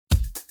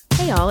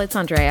y'all, it's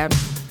Andrea.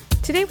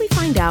 Today we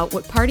find out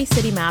what Party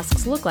City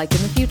masks look like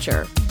in the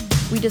future.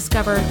 We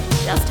discover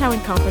just how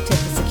incompetent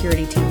the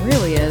security team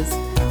really is.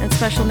 And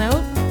special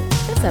note,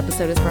 this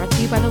episode is brought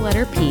to you by the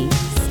letter P.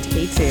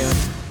 Stay tuned.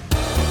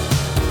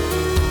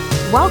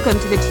 Welcome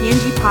to the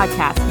TNG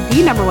Podcast,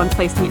 the number one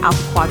place in the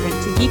Alpha Quadrant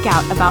to geek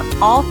out about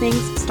all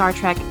things Star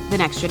Trek: The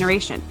Next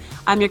Generation.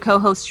 I'm your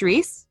co-host,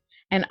 Charisse.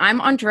 And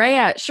I'm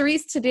Andrea.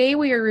 Charisse, today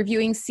we are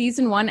reviewing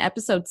Season 1,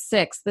 Episode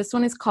 6. This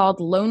one is called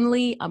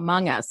Lonely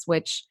Among Us,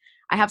 which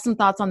I have some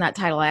thoughts on that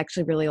title. I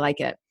actually really like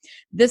it.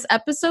 This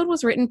episode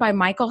was written by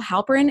Michael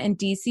Halperin and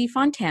DC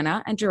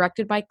Fontana and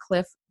directed by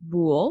Cliff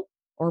Boole.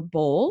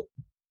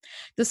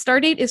 The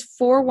stardate is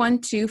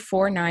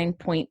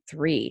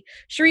 41249.3.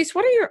 Charisse,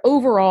 what are your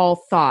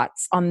overall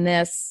thoughts on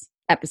this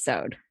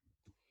episode?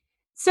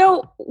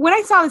 So when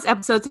I saw this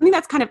episode, something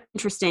that's kind of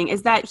interesting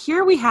is that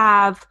here we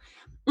have,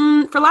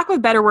 for lack of a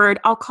better word,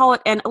 I'll call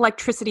it an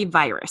electricity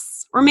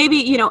virus, or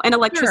maybe, an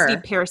electricity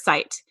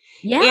parasite.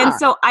 Yeah. And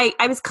so I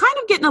was kind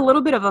of getting a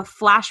little bit of a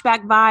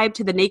flashback vibe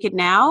to the Naked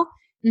Now,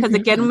 because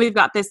again, we've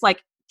got this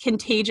like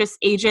contagious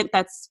agent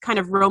that's kind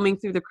of roaming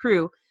through the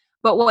crew.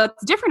 But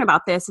what's different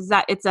about this is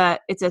that it's a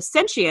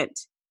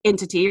sentient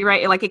entity,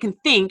 right? Like it can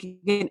think,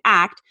 it can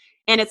act,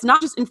 and it's not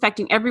just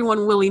infecting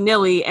everyone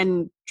willy-nilly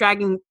and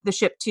dragging the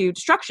ship to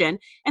destruction.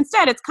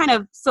 Instead, it's kind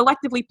of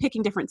selectively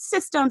picking different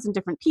systems and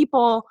different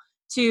people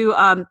to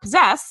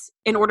possess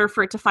in order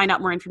for it to find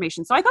out more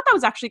information. So I thought that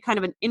was actually kind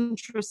of an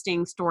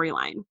interesting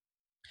storyline.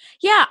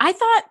 Yeah, I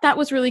thought that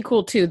was really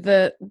cool too.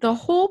 The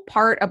whole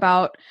part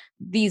about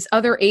these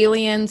other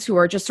aliens who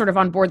are just sort of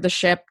on board the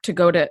ship to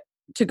go to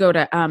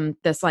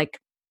this like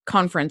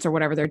conference or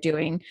whatever they're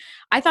doing.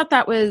 I thought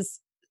that was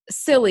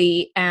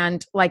silly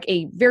and like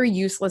a very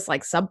useless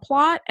like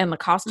subplot, and the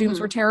costumes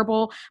were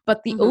terrible.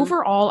 But the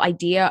overall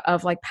idea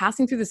of like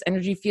passing through this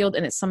energy field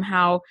and it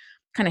somehow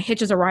kind of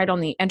hitches a ride on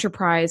the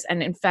Enterprise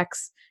and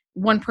infects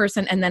one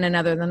person and then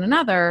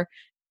another,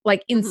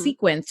 like in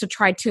sequence to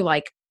try to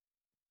like,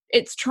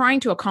 it's trying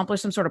to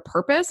accomplish some sort of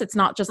purpose. It's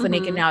not just the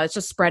Naked Now. It's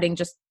just spreading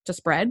just to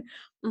spread.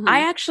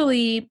 I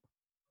actually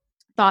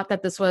thought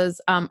that this was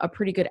a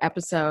pretty good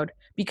episode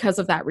because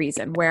of that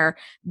reason, where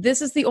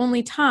this is the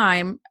only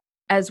time,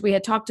 as we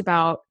had talked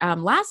about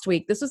last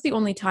week, this was the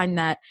only time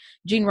that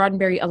Gene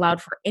Roddenberry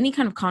allowed for any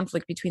kind of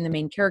conflict between the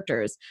main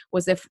characters,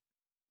 was if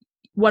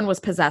one was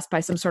possessed by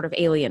some sort of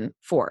alien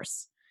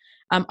force.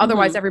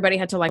 Otherwise, everybody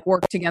had to like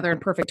work together in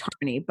perfect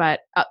harmony.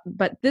 But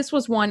this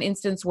was one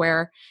instance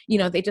where,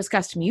 they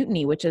discussed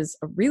mutiny, which is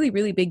a really,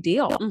 really big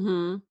deal.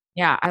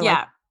 Yeah.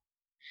 Like.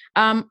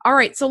 All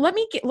right. So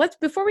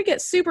before we get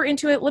super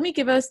into it, let me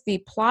give us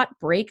the plot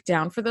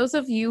breakdown for those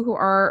of you who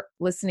are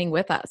listening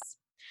with us.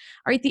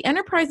 All right. The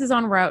Enterprise is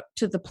en route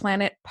to the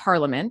planet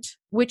Parliament,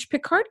 which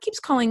Picard keeps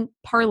calling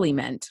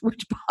Parliament,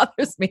 which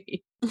bothers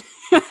me.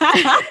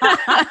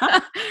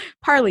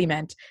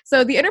 Parliament.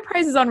 So the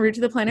Enterprise is en route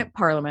to the planet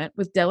Parliament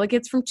with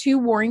delegates from 2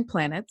 warring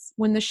planets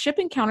when the ship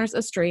encounters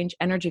a strange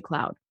energy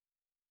cloud.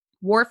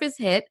 Worf is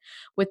hit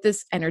with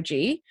this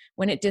energy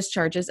when it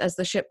discharges as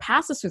the ship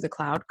passes through the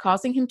cloud,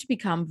 causing him to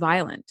become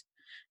violent.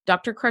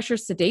 Dr. Crusher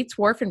sedates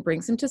Worf and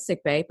brings him to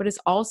sickbay, but is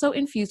also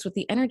infused with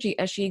the energy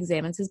as she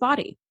examines his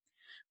body.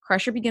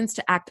 Crusher begins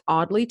to act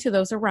oddly to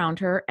those around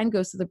her and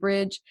goes to the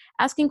bridge,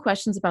 asking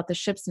questions about the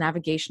ship's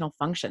navigational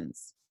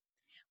functions.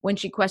 When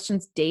she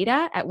questions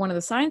Data at one of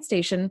the science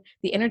station,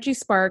 the energy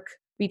spark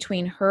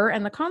between her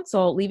and the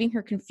console, leaving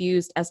her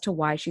confused as to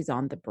why she's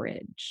on the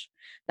bridge.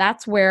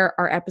 That's where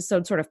our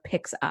episode sort of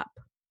picks up.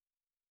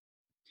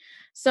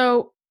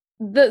 So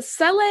the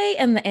Sele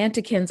and the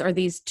Antikins are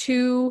these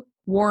 2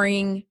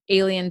 warring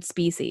alien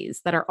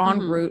species that are en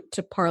route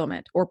to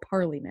Parliament.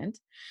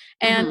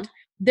 And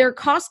their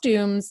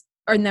costumes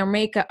and their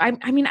makeup,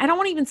 I mean, I don't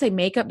want to even say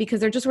makeup because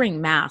they're just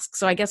wearing masks.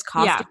 So I guess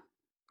costumes. Yeah.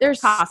 They're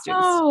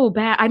so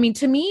bad. I mean,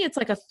 to me, it's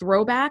like a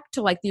throwback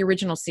to like the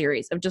original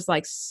series of just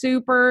like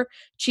super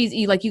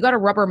cheesy. Like you got a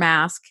rubber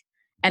mask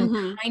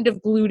and kind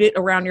of glued it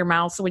around your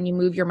mouth. So when you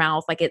move your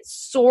mouth, like it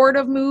sort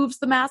of moves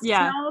the mask's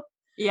mouth.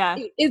 Yeah.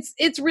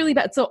 It's really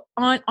bad. So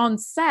on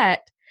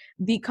set,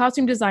 the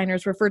costume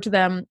designers refer to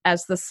them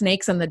as the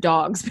snakes and the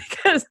dogs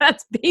because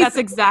that's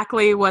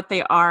exactly what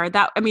they are.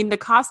 The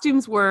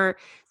costumes were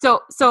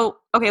so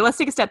okay, let's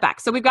take a step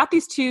back. So we've got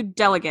these 2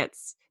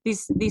 delegates,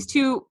 these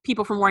 2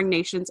 people from warring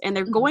nations, and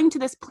they're going to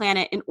this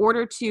planet in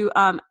order to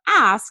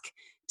ask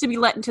to be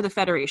let into the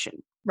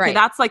Federation. Right.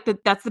 So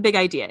that's the big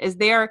idea, is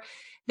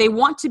they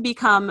want to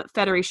become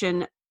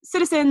Federation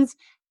citizens.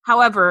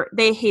 However,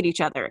 they hate each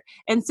other.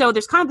 And so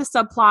there's kind of the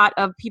subplot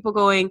of people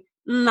going,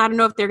 I don't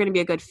know if they're going to be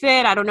a good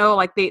fit. I don't know.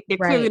 Like they're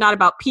clearly not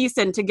about peace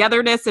and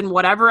togetherness and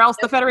whatever else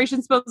the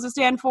Federation's supposed to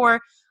stand for.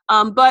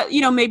 But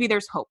maybe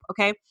there's hope.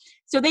 Okay.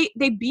 So they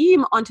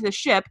beam onto the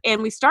ship,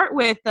 and we start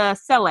with the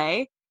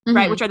Sele,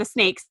 right? Which are the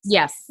snakes.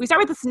 Yes. We start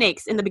with the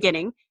snakes in the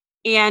beginning.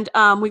 And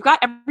we've got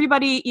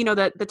everybody,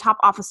 the top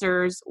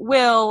officers,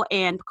 Will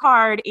and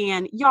Picard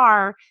and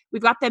Yar.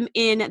 We've got them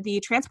in the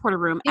transporter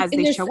room as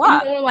they show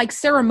up. Like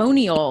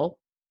ceremonial,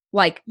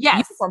 like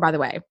uniform, by the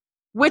way.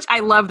 Which I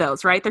love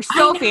those, right? They're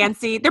so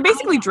fancy. They're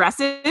basically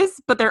dresses,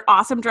 but they're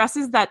awesome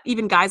dresses that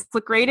even guys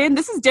look great in.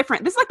 This is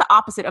different. This is like the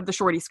opposite of the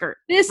shorty skirt.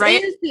 This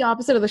right? is the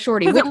opposite of the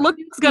shorty. Because it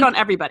looks good on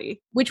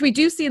everybody. Which we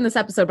do see in this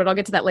episode, but I'll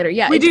get to that later.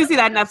 Yeah. We do see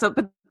that in episode.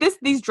 But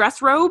these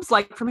dress robes,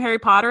 like from Harry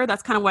Potter,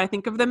 that's kind of what I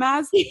think of them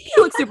as. They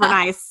look super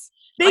nice.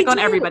 They on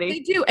everybody. They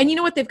do. And you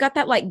know what? They've got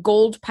that like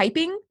gold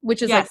piping,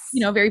 which is like,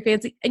 very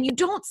fancy. And you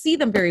don't see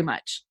them very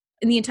much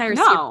in the entire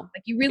series.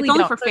 Like you really it's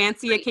only don't. for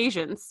fancy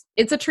occasions.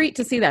 It's a treat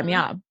to see them.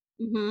 Yeah.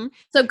 Mm-hmm.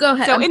 So go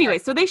ahead. So anyway,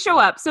 so they show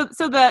up. So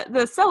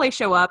the Sele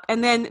show up,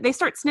 and then they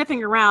start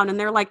sniffing around, and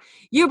they're like,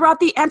 "You brought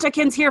the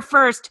Antikins here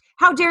first.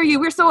 How dare you?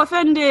 We're so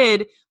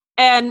offended."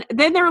 And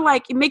then they're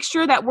like, "Make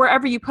sure that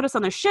wherever you put us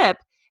on the ship,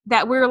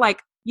 that we're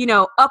like,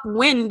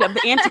 upwind of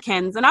the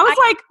Antikins." And I was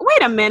like,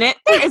 "Wait a minute,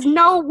 there is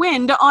no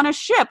wind on a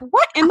ship.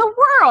 What in the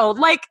world?"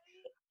 Like,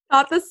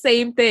 thought the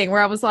same thing.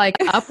 Where I was like,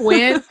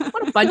 "Upwind?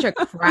 What a bunch of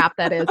crap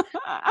that is."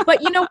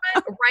 But you know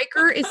what?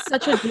 Riker is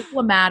such a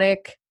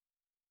diplomatic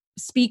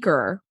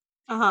speaker.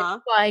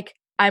 Like,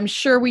 I'm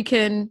sure we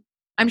can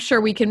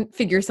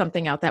figure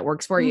something out that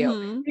works for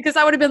you. Because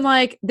I would have been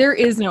like, there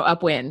is no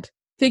upwind.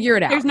 Figure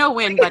it out. There's no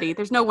wind, buddy.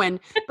 There's no wind.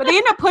 But they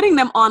end up putting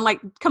them on like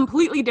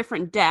completely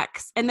different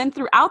decks. And then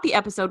throughout the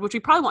episode, which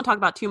we probably won't talk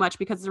about too much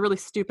because it's a really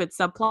stupid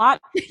subplot.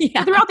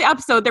 Throughout the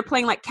episode, they're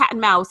playing like cat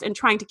and mouse and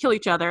trying to kill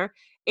each other.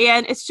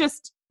 And it's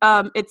just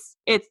it's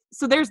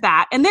so there's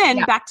that. And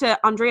then back to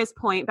Andrea's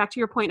point, back to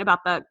your point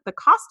about the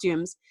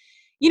costumes.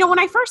 When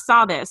I first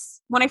saw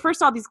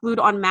these glued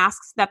on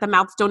masks that the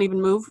mouths don't even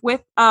move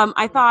with,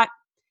 I thought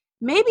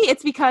maybe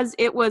it's because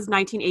it was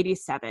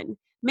 1987.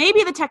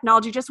 Maybe the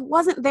technology just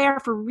wasn't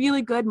there for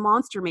really good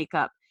monster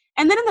makeup.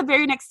 And then in the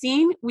very next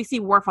scene, we see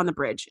Worf on the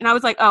bridge. And I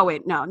was like, oh,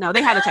 wait, no,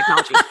 they had the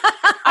technology.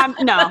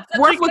 No,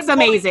 Worf looks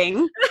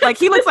amazing. Like,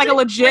 he looks like a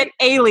legit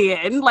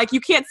alien. Like, you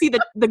can't see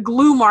the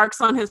glue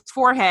marks on his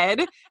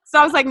forehead. So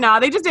I was like, no,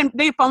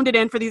 they phoned it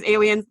in for these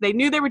aliens. They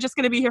knew they were just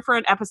going to be here for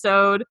an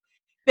episode.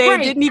 They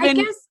didn't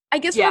even... I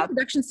guess from a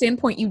production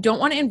standpoint, you don't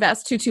want to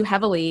invest too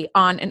heavily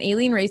on an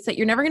alien race that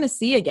you're never going to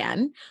see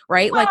again,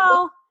 right?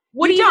 Well, like,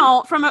 what do you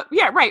don't from a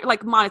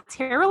like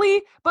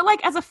monetarily, but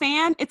like as a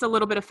fan, it's a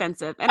little bit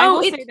offensive. And I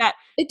will say that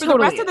for the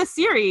rest of the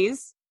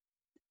series,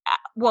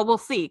 well, we'll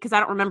see because I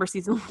don't remember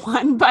season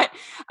 1, but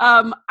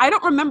I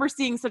don't remember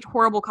seeing such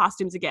horrible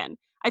costumes again.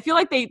 I feel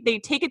like they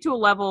take it to a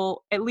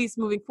level, at least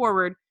moving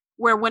forward,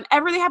 where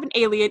whenever they have an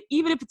alien,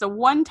 even if it's a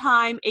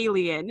one-time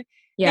alien,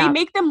 they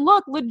make them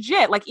look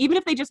legit. Like, even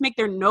if they just make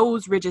their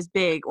nose ridges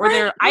big or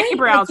their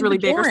eyebrows really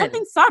big or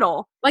something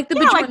subtle. Like the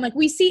Bajoran. Like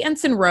we see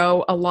Ensign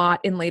Ro a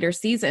lot in later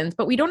seasons,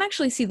 but we don't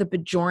actually see the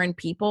Bajoran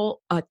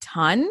people a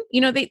ton.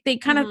 They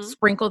kind of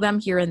sprinkle them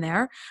here and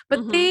there,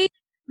 but they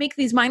make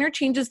these minor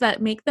changes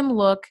that make them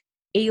look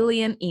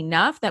alien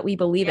enough that we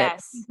believe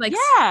it. Like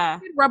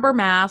rubber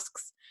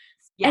masks.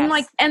 And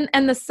like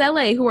and the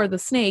Sele, who are the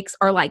snakes,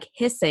 are like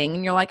hissing,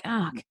 and you're like,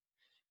 oh,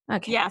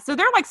 okay. Yeah, so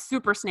they're like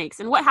super snakes.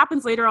 And what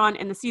happens later on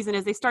in the season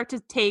is they start to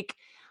take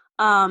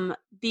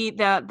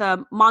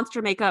the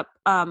monster makeup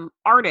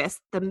artist,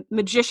 the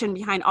magician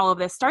behind all of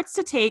this, starts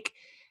to take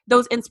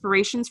those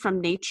inspirations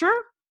from nature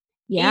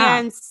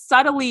and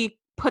subtly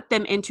put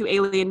them into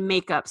alien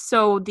makeup.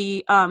 So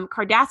the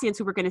Cardassians,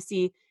 who we're going to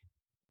see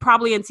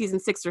probably in season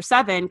 6 or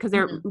 7, because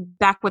they're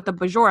back with the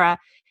Bajora,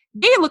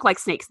 they look like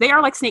snakes. They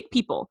are like snake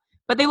people.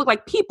 But they look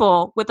like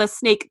people with a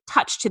snake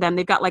touch to them.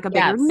 They've got like a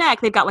bigger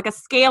neck. They've got like a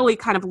scaly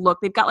kind of look.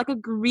 They've got like a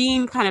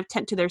green kind of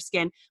tint to their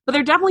skin. But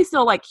they're definitely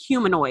still like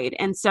humanoid.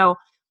 And so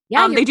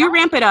they do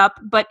ramp it up.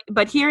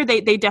 But here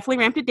they definitely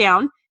ramped it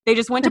down. They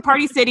just went to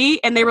Party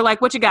City and they were like,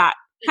 what you got?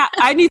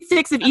 I need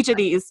 6 of each of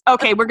these.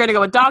 Okay, we're going to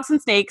go with dogs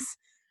and snakes.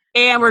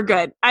 And we're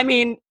good. I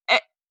mean,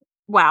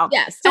 wow.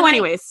 Yes. So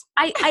anyways.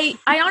 I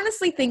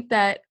honestly think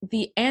that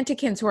the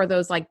Antikins, who are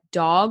those like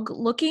dog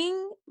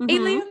looking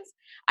aliens,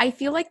 I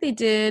feel like they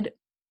did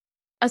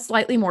a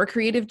slightly more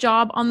creative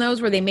job on those,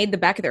 where they made the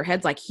back of their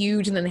heads like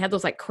huge, and then they had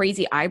those like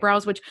crazy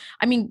eyebrows, which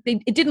I mean,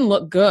 it didn't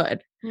look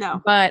good.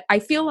 No. But I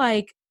feel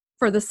like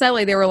for the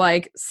Sele, they were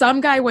like,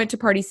 some guy went to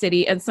Party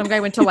City and some guy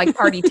went to like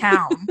Party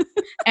Town.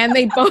 And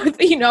they both,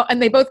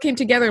 and they both came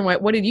together and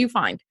went, what did you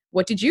find?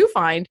 What did you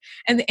find?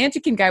 And the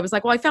Antikin guy was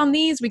like, well, I found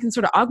these. We can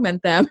sort of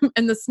augment them.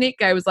 And the snake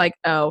guy was like,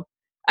 oh,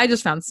 I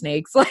just found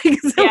snakes. Like, so we're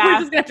just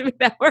going to have to make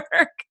that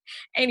work.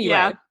 Anyway.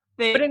 Yeah.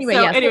 But anyway,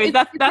 anyways,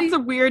 that's a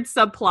weird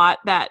subplot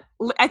that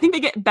I think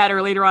they get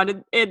better later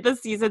on in the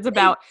seasons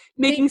about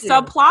making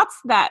subplots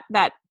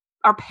that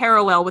are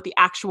parallel with the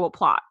actual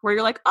plot, where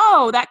you're like,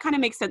 oh, that kind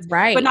of makes sense.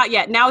 Right. But not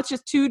yet. Now it's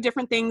just 2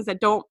 different things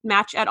that don't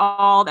match at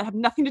all, that have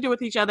nothing to do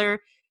with each other,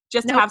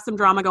 just to have some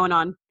drama going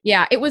on.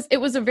 Yeah, it was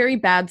a very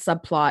bad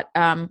subplot,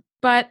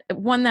 but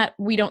one that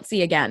we don't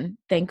see again,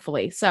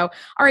 thankfully. So,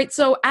 all right.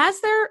 So as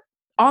they're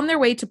on their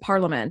way to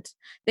Parliament,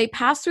 they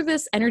pass through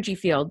this energy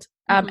field.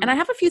 And I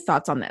have a few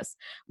thoughts on this.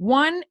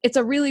 One, it's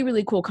a really,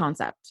 really cool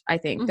concept, I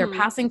think. They're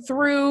passing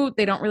through.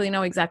 They don't really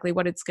know exactly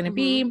what it's going to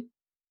be.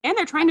 And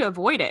they're trying to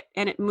avoid it,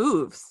 and it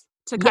moves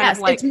to kind of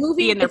like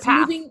be in their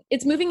path.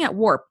 It's moving at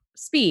warp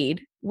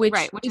speed, which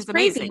is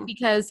crazy amazing.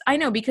 because I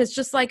know, because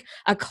just like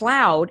a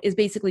cloud is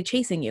basically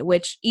chasing you,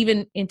 which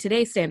even in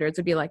today's standards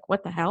would be like,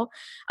 what the hell?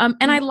 And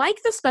I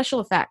like the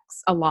special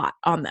effects a lot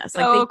on this.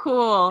 Like So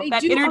cool.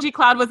 That energy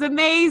cloud was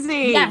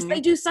amazing. Yes,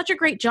 they do such a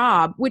great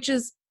job, which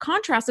is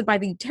contrasted by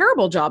the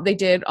terrible job they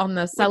did on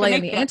the Sele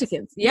and the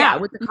Antikins. Yeah,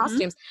 with the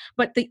costumes.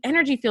 But the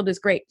energy field is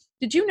great.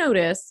 Did you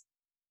notice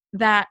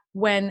that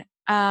when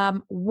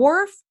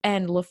Worf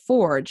and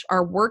LaForge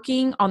are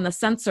working on the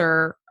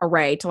sensor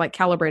array to like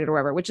calibrate it or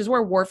whatever, which is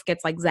where Worf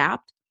gets like zapped?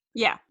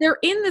 Yeah. They're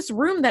in this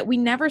room that we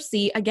never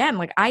see again.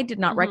 Like I did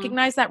not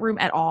recognize that room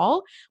at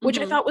all, which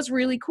I thought was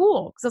really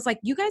cool. Because it's like,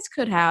 you guys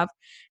could have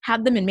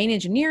had them in main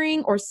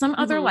engineering or some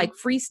other like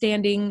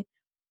freestanding,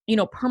 you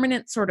know,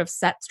 permanent sort of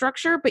set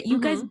structure, but you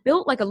guys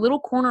built like a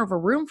little corner of a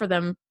room for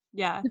them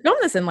to film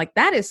this in. Like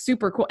that is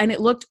super cool. And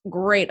it looked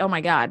great. Oh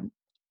my God.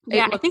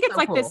 Yeah, I think it's so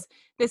like cool.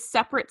 this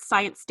separate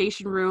science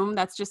station room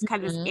that's just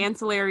kind of this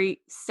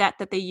ancillary set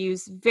that they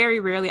use very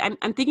rarely.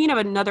 I'm thinking of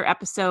another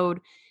episode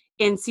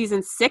in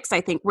season 6, I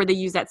think, where they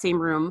use that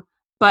same room,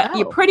 but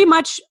you pretty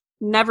much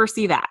never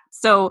see that.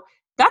 So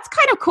that's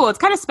kind of cool. It's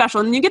kind of special.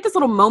 And you get this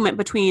little moment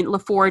between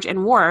LaForge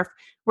and Worf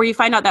where you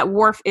find out that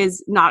Worf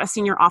is not a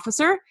senior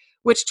officer,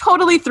 which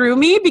totally threw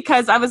me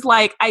because I was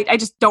like, I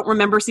just don't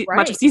remember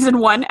much of season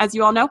 1, as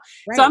you all know.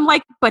 Right. So I'm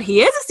like, but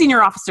he is a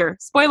senior officer.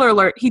 Spoiler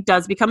alert, he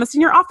does become a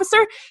senior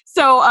officer.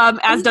 So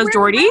as does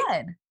Geordi.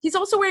 Red. He's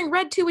also wearing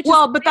red too, which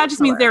but that just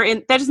means they're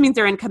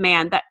in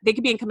command. That they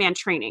could be in command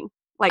training.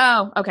 Like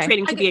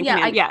training to be in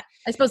command.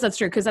 I suppose that's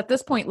true because at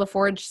this point,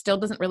 LaForge still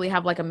doesn't really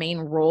have like a main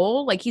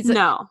role. Like he's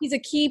a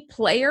key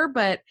player,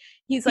 but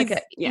he's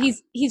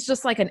he's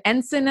just like an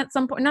ensign at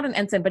some point. Not an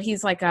ensign, but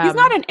he's like he's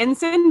not an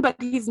ensign, but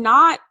he's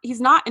not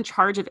in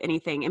charge of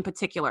anything in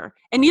particular.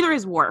 And neither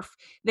is Worf.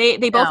 They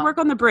both work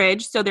on the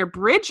bridge, so they're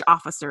bridge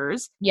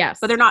officers. Yes,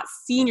 but they're not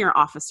senior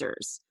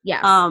officers.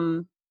 Yes.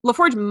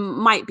 LaForge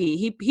might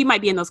be. He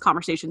might be in those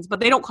conversations, but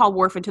they don't call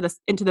Worf into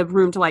the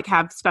room to like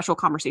have special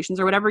conversations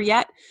or whatever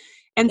yet.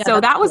 And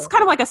so that was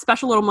kind of like a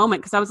special little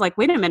moment because I was like,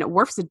 wait a minute,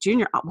 Worf's a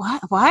junior.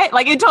 What?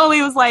 Like it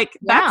totally was like,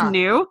 that's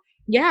new.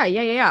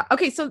 Yeah.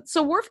 Okay,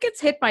 so Worf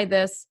gets hit by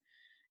this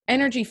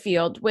energy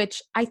field,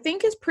 which I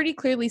think is pretty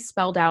clearly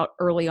spelled out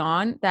early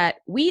on that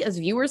we as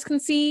viewers can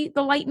see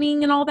the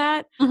lightning and all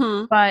that,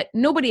 but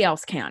nobody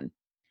else can.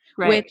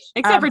 Right.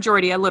 Except for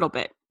Geordi a little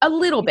bit. A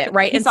little bit,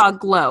 right? He saw a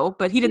glow,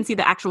 but he didn't see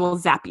the actual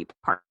zappy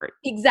part.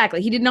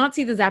 Exactly. He did not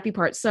see the zappy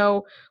part.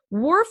 So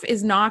Worf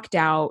is knocked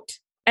out.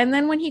 And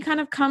then when he kind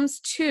of comes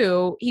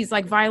to, he's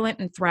like violent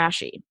and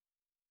thrashy,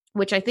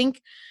 which I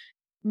think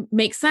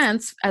makes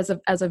sense as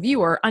a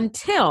viewer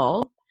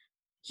until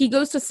he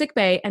goes to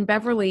sickbay and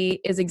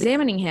Beverly is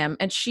examining him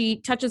and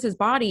she touches his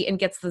body and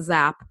gets the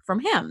zap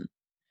from him.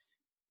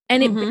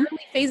 And it barely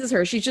phases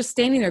her. She's just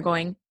standing there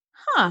going,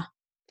 huh.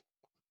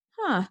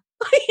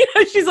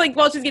 She's like,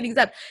 well, she's getting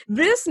zapped.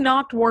 This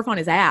knocked Worf on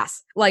his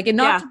ass. Like it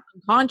knocked him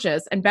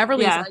unconscious. And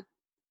Beverly's like,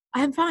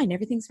 I'm fine.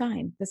 Everything's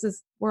fine.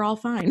 We're all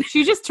fine.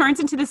 She just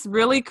turns into this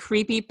really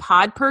creepy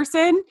pod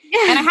person.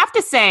 Yeah. And I have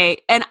to say,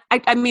 and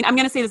I mean, I'm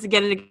going to say this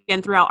again and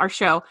again throughout our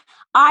show.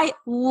 I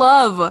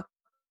love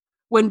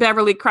when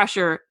Beverly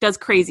Crusher does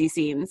crazy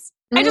scenes.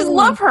 I just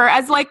love her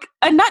as like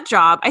a nut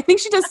job. I think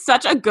she does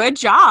such a good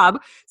job.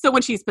 So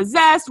when she's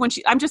possessed,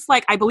 I'm just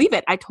like, I believe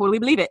it. I totally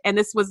believe it. And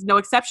this was no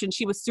exception.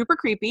 She was super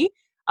creepy.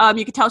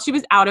 You could tell she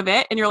was out of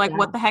it. And you're like,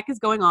 what the heck is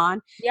going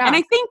on? Yeah. And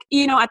I think,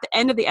 at the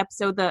end of the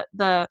episode,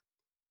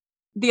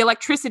 the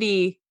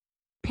electricity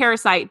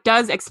parasite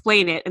does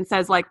explain it and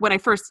says like when I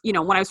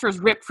was first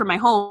ripped from my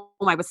home,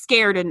 I was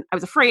scared and I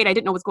was afraid. I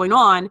didn't know what was going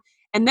on.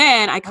 And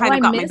then I kind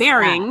of got my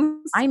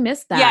bearings. I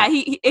missed that. Yeah.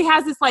 He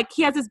has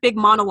this big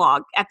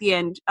monologue at the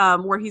end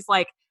where he's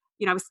like,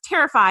 I was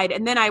terrified.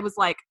 And then I was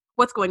like,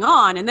 what's going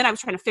on? And then I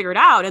was trying to figure it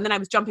out. And then I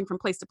was jumping from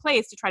place to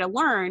place to try to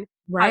learn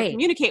how to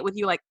communicate with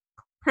you like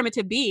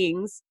primitive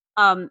beings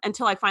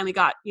until I finally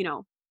got,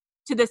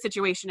 to this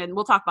situation, and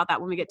we'll talk about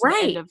that when we get to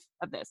the end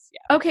of this.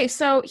 Yeah. Okay,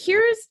 so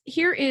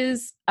here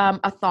is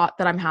a thought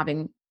that I'm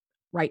having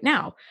right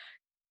now.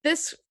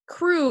 This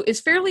crew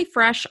is fairly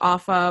fresh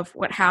off of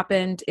what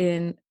happened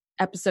in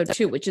episode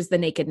 2, which is the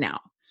Naked Now.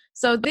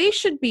 So they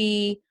should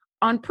be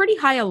on pretty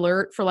high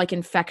alert for like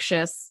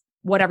infectious,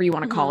 whatever you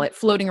want to call it,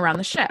 floating around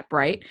the ship,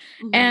 right?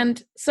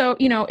 And so,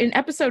 in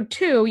episode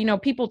 2,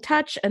 people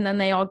touch and then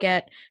they all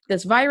get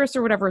this virus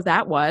or whatever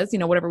that was,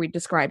 whatever we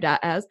described that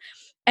as.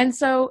 And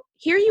so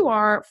here you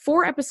are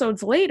 4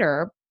 episodes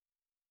later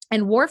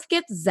and Worf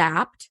gets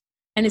zapped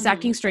and is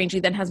acting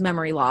strangely, then has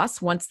memory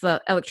loss once the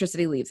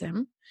electricity leaves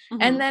him.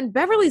 And then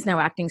Beverly's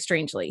now acting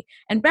strangely.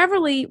 And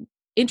Beverly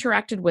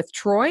interacted with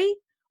Troy,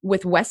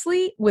 with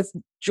Wesley, with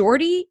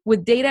Geordi,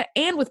 with Data,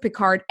 and with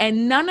Picard,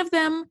 and none of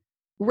them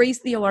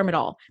raised the alarm at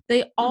all.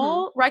 They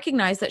all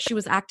recognized that she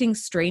was acting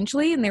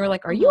strangely and they were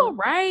like, are you all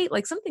right?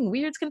 Like something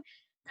weird's kind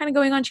of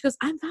going on. She goes,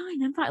 I'm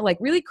fine. Like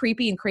really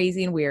creepy and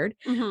crazy and weird.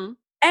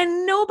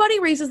 And nobody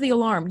raises the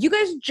alarm. You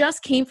guys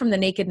just came from the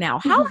Naked Now.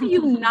 How are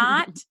you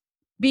not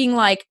being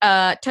like,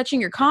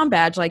 touching your comm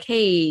badge like,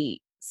 hey,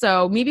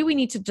 so maybe we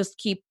need to just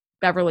keep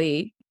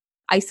Beverly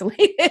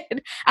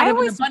isolated out of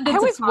an abundance I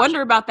always of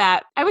wonder about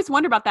that. I always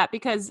wonder about that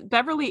because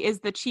Beverly is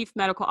the chief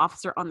medical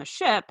officer on the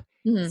ship.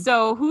 Mhm.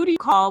 So who do you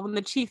call when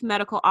the chief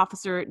medical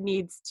officer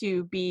needs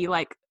to be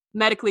like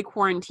medically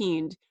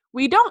quarantined?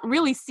 We don't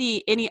really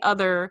see any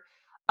other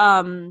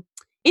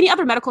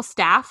medical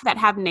staff that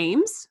have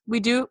names. We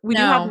do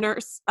have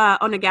Nurse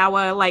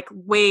Onagawa like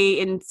way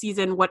in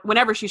season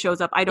whenever she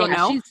shows up. I don't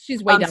know.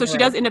 She's way down so the she road.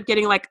 does end up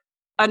getting like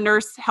a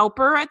nurse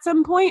helper at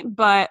some point,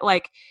 but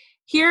like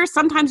here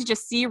sometimes you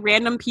just see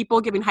random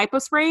people giving hypo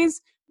sprays,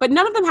 but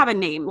none of them have a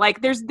name.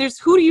 Like there's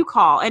who do you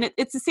call? And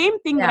it's the same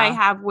thing that I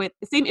have with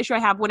the same issue I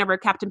have whenever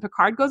Captain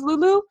Picard goes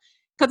Lulu,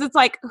 because it's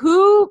like,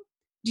 who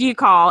do you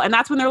call? And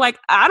that's when they're like,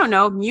 I don't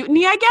know,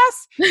 mutiny, I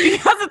guess,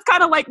 because it's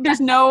kind of like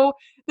there's no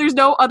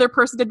other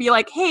person to be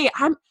like, hey,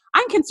 I'm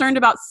concerned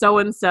about so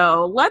and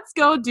so. Let's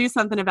go do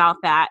something about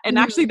that. And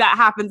actually, that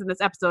happens in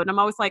this episode. And I'm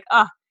always like,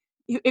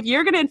 if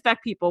you're going to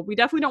infect people, we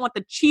definitely don't want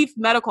the chief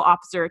medical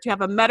officer to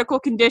have a medical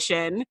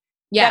condition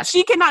that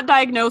she cannot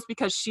diagnose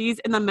because she's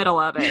in the middle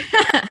of it.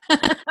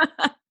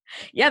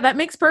 Yeah, that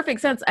makes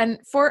perfect sense. And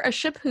for a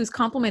ship whose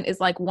complement is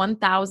like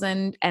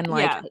 1,000 and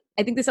like,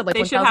 I think they said like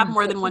they 1, should have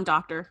more than one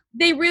doctor.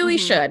 They really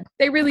should.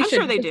 They really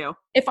should. I'm sure they do.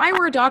 If I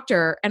were a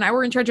doctor and I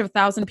were in charge of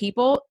 1,000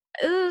 people,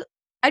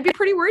 I'd be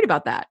pretty worried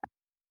about that.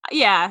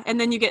 Yeah, and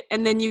then you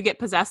get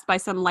possessed by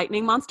some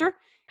lightning monster.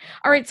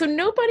 All right, so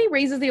nobody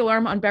raises the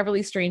alarm on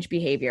Beverly's strange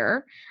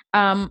behavior.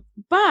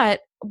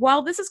 But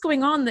while this is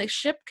going on, the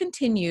ship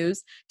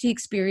continues to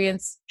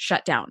experience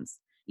shutdowns.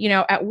 You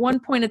know, at one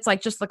point it's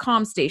like just the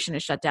comm station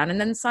is shut down,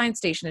 and then the science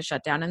station is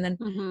shut down. And then,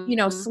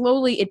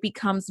 slowly it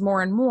becomes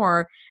more and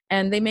more.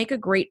 And they make a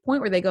great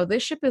point where they go,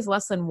 this ship is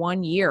less than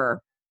 1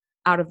 year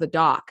out of the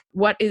dock.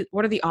 What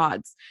are the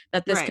odds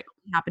that this could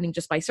be happening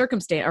just by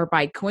circumstance or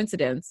by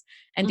coincidence?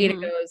 And Data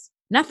goes,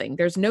 nothing.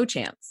 There's no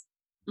chance.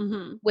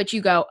 Which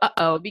you go,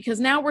 because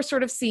now we're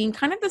sort of seeing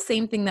kind of the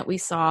same thing that we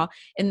saw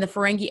in the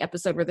Ferengi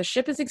episode where the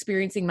ship is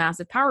experiencing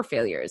massive power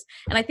failures.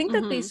 And I think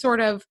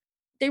that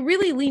they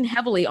really lean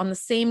heavily on the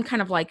same kind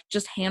of like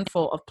just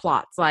handful of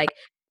plots. Like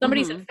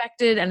somebody's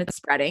infected and it's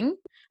spreading,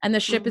 and the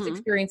ship is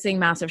experiencing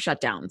massive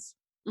shutdowns.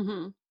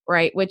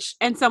 Right.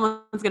 And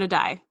someone's going to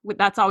die.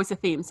 That's always a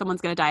theme.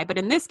 Someone's going to die. But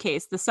in this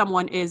case, the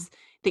someone is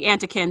the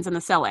Antikins and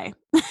the Sele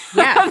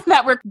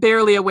that we're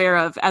barely aware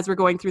of as we're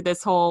going through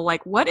this whole,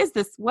 like, what is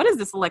this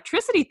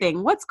electricity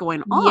thing? What's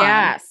going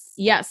on?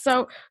 Yes.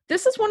 So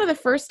this is one of the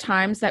first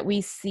times that we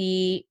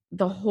see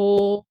the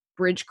whole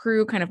bridge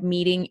crew kind of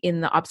meeting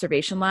in the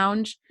observation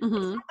lounge. It's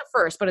not the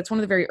first, but it's one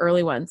of the very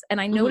early ones.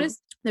 And I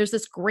noticed there's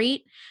this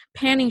great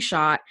panning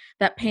shot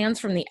that pans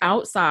from the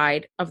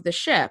outside of the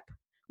ship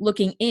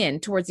looking in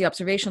towards the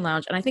observation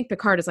lounge. And I think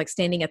Picard is like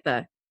standing at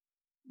the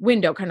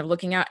window kind of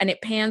looking out, and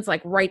it pans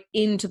like right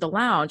into the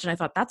lounge. And I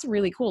thought that's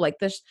really cool. Like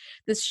this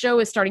show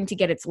is starting to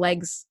get its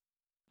legs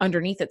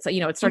underneath it. So,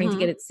 it's starting to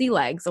get its sea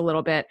legs a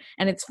little bit,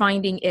 and it's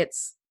finding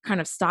its kind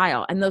of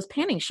style. And those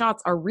panning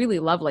shots are really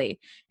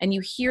lovely. And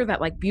you hear that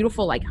like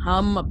beautiful like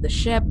hum of the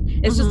ship.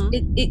 It's just,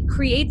 it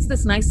creates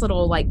this nice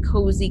little like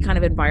cozy kind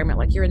of environment.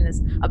 Like you're in this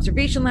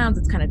observation lounge.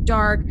 It's kind of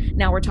dark.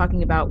 Now we're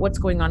talking about what's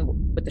going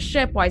on with the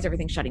ship. Why is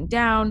everything shutting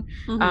down?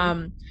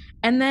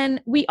 And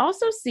then we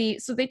also see,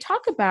 so they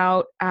talk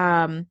about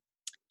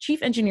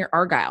Chief Engineer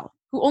Argyle,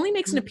 who only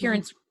makes an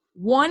appearance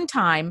one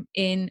time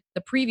in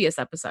the previous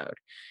episode,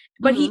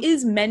 but he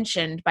is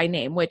mentioned by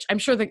name, which I'm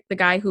sure the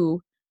guy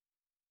who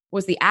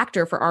was the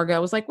actor for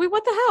Argyle was like, wait,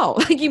 what the hell?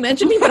 Like, you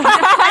mentioned me, but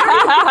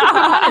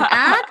I don't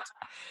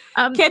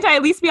act. Can't I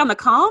at least be on the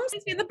comms?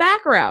 In the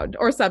background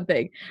or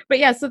something. But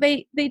yeah, so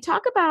they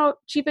talk about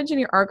Chief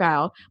Engineer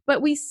Argyle,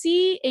 but we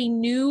see a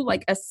new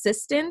like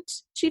assistant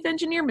chief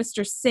engineer,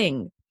 Mr.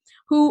 Singh,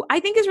 who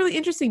I think is really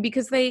interesting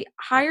because they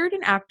hired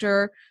an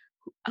actor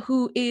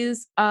who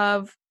is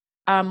of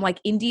like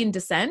Indian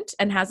descent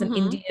and has an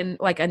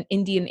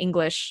Indian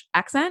English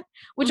accent,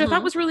 which I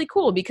thought was really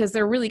cool because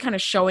they're really kind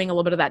of showing a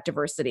little bit of that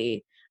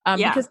diversity.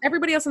 Because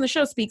everybody else on the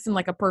show speaks in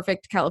like a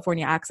perfect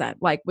California accent,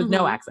 like with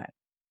no accent.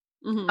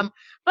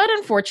 But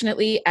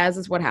unfortunately, as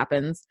is what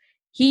happens,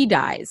 he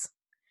dies.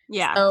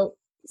 Yeah.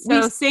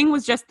 So Singh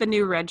was just the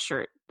new red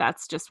shirt.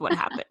 That's just what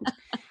happened.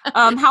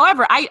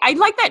 However, I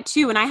like that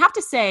too. And I have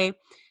to say,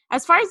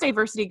 as far as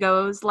diversity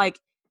goes, like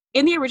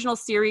in the original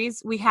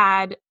series, we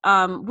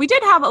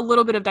did have a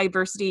little bit of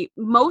diversity.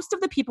 Most of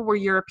the people were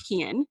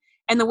European,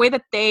 and the way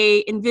that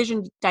they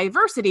envisioned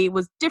diversity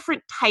was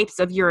different types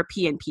of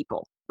European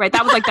people, right?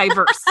 That was like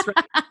diverse.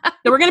 Right?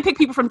 So we're going to pick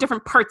people from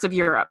different parts of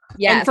Europe.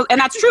 Yes. And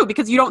that's true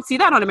because you don't see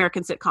that on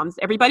American sitcoms.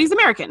 Everybody's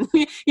American.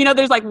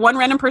 There's like one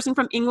random person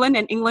from England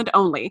and England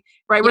only,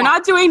 right? We're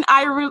not doing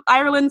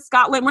Ireland,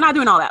 Scotland. We're not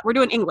doing all that. We're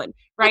doing England,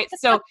 right?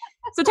 So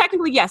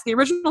technically, yes, the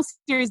original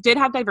series did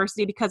have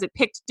diversity because it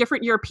picked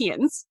different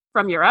Europeans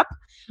from Europe.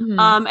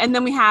 And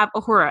then we have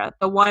Uhura,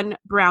 the one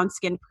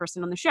brown-skinned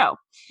person on the show.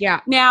 Yeah.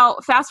 Now,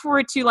 fast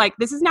forward to like,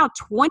 this is now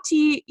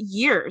 20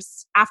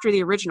 years after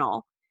the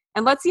original.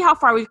 And let's see how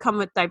far we've come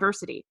with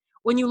diversity.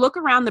 When you look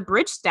around the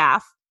bridge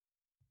staff,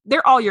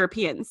 they're all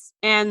Europeans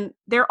and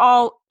they're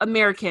all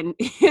American.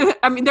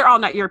 I mean, they're all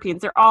not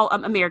Europeans. They're all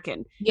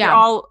American. Yeah. They're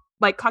all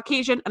like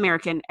Caucasian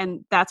American.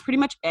 And that's pretty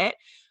much it.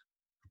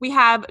 We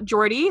have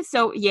Geordi.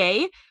 So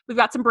yay. We've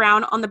got some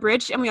brown on the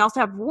bridge, and we also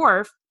have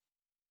Worf.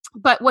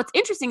 But what's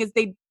interesting is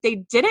they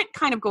didn't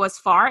kind of go as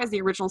far as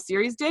the original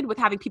series did with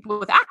having people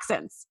with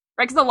accents,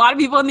 right? Because a lot of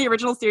people in the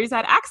original series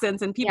had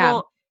accents, and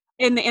people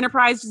in the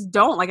Enterprise just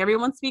don't. Like,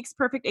 everyone speaks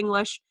perfect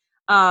English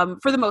for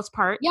the most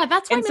part. Yeah,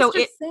 that's why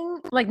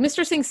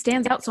Mr. Singh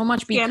stands out so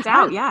much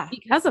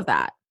because of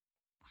that.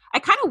 I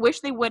kind of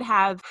wish they would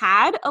have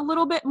had a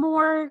little bit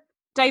more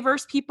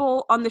diverse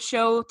people on the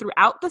show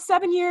throughout the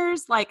 7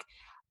 years. Like,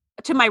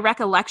 to my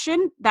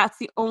recollection, that's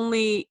the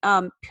only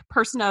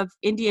person of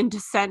Indian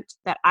descent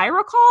that I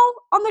recall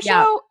on the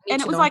show.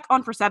 And it was like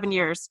on for 7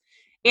 years.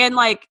 And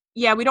like,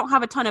 yeah, we don't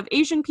have a ton of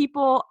Asian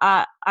people.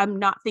 I'm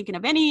not thinking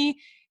of any,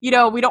 we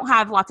don't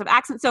have lots of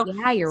accents. So,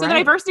 yeah, you're right. The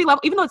diversity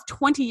level, even though it's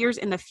 20 years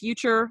in the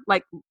future,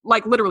 like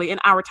literally in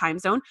our time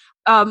zone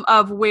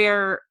of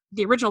where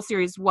the original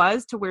series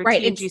was to where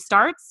TNG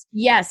starts.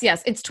 Yes.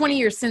 It's 20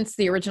 years since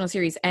the original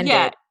series ended.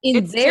 Yeah,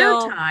 in their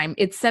time,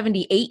 it's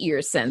 78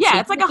 years since. Yeah, so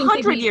it's like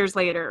 100 years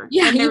later.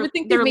 Yeah, and you would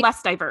think they're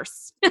less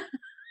diverse.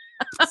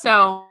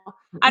 So,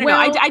 I don't know.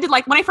 I did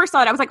like, when I first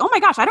saw it, I was like, oh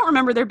my gosh, I don't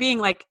remember there being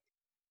like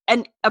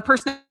a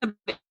person of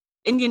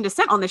Indian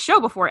descent on the show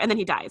before, and then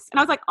he dies. And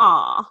I was like,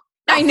 aw.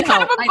 I know.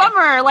 Kind of a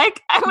bummer.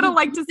 Like, I would have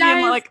liked to see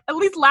him like at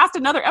least last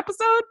another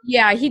episode.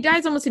 Yeah, he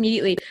dies almost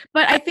immediately.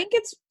 But I think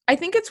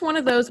it's one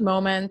of those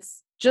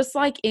moments, just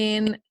like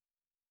in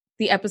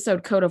the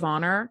episode Code of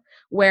Honor,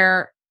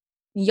 where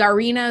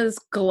Yarina's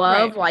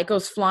glove like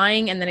goes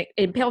flying and then it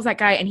impales that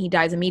guy and he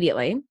dies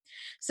immediately.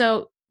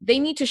 So they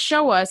need to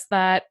show us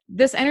that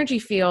this energy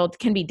field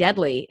can be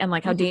deadly and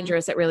like how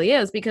dangerous it really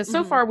is, because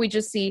so far we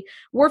just see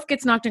Worf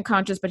gets knocked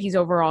unconscious, but he's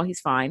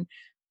fine.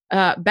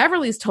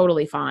 Beverly's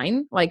totally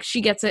fine. Like,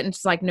 she gets it and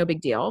it's like no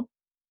big deal.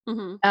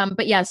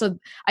 But yeah, so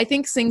I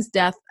think Singh's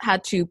death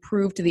had to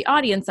prove to the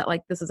audience that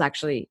like this is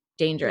actually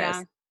dangerous.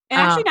 Yeah. And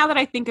actually, now that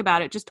I think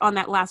about it, just on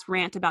that last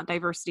rant about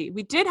diversity,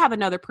 we did have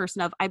another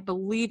person of, I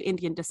believe,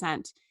 Indian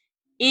descent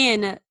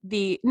in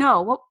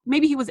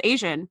maybe he was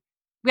Asian.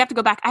 I have to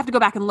go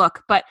back and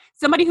look, but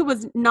somebody who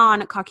was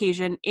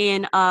non-Caucasian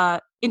in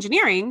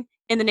engineering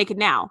in The Naked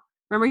Now.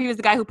 Remember, he was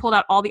the guy who pulled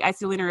out all the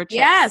Isoliner chips.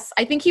 Yes,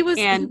 I think he was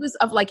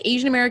of like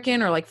Asian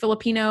American or like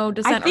Filipino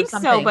descent. I think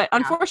so, but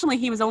unfortunately,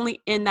 he was only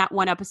in that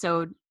one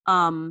episode,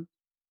 and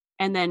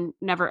then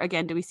never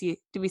again do we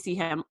see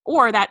him.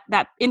 Or that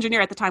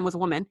engineer at the time was a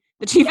woman,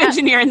 the chief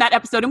engineer in that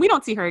episode, and we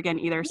don't see her again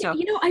either. So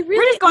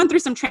we're just going through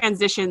some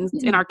transitions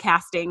in our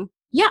casting.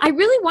 Yeah, I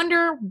really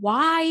wonder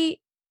why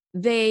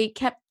they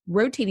kept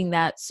rotating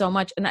that so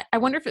much, and I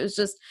wonder if it was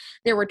just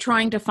they were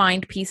trying to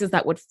find pieces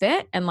that would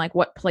fit and like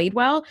what played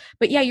well.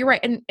 But yeah, you're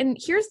right. And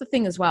here's the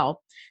thing as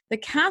well, the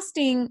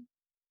casting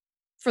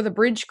for the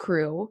bridge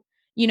crew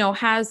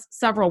has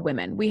several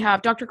women. We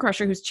have Dr.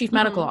 Crusher, who's chief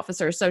medical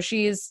officer, so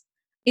she's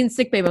in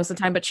sickbay most of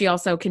the time, but she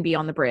also can be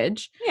on the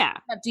bridge. Yeah,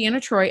 we have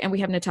Deanna Troi, and we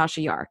have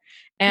Natasha Yar,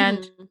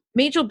 and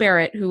Majel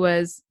Barrett, who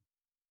was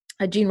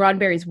Gene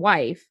Roddenberry's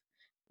wife,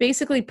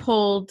 basically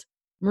pulled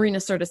Marina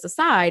Sirtis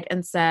aside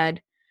and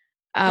said,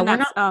 and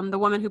that's the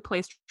woman who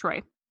plays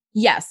Troi.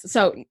 Yes.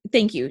 So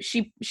thank you.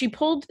 She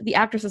pulled the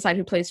actress aside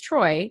who plays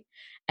Troi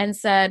and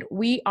said,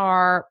 we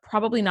are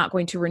probably not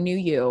going to renew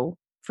you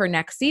for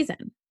next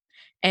season.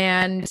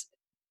 And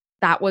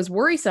that was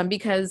worrisome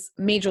because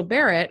Majel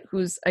Barrett,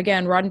 who's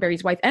again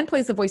Roddenberry's wife and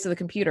plays the voice of the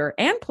computer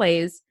and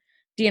plays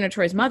Deanna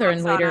Troi's mother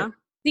in later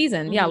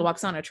season. Yeah,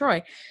 Lwaxana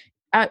Troi.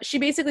 She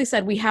basically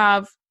said, we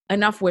have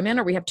enough women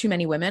or we have too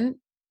many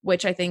women,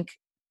 which I think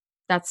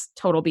that's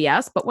total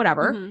BS, but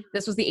whatever.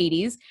 This was the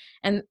 80s.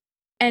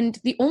 And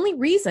the only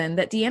reason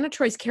that Deanna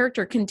Troi's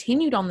character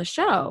continued on the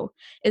show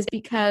is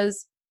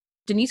because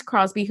Denise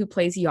Crosby, who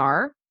plays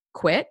Yar,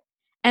 quit.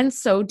 And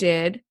so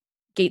did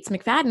Gates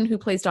McFadden, who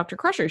plays Dr.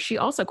 Crusher. She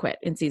also quit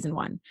in season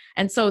 1.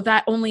 And so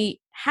that only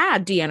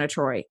had Deanna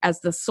Troi as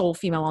the sole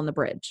female on the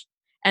bridge.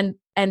 And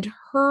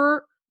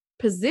her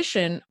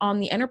position on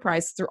the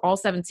Enterprise through all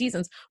 7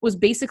 seasons was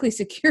basically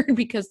secured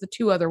because the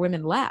 2 other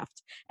women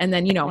left. And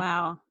then,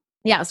 wow.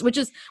 Yes,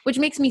 which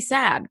makes me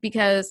sad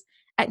because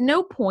at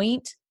no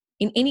point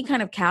in any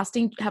kind of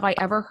casting have I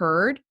ever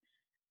heard,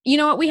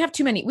 we have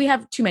too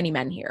many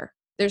men here.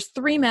 There's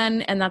 3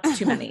 men and that's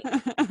too many.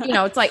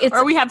 It's like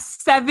or we have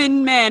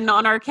 7 men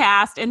on our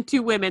cast and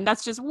 2 women.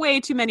 That's just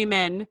way too many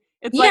men.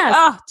 It's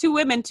like, 2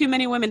 women, too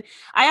many women.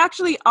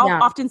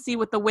 I'll often see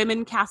with the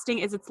women casting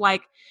is it's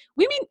like,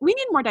 we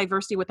need more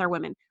diversity with our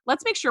women.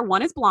 Let's make sure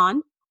one is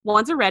blonde,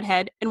 one's a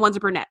redhead, and one's a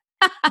brunette.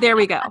 There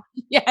we go.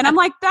 Yeah. And I'm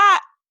like,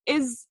 that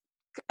is,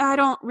 I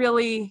don't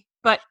really,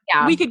 but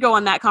we could go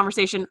on that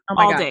conversation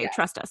all day. Yes.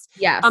 Trust us.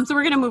 Yes. So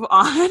we're going to move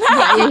on.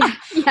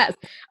 Yes.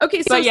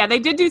 Okay. So, but yeah, they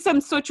did do some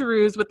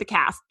switcheroos with the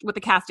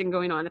casting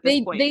going on at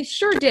this point. They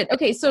sure did.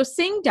 Okay. So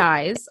Singh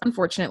dies,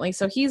 unfortunately.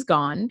 So he's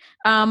gone.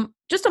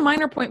 just a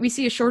minor point, we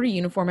see a shorter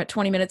uniform at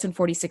 20 minutes and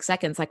 46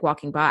 seconds, like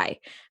walking by.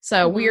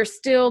 So we are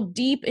still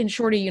deep in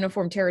shorter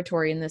uniform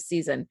territory in this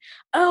season.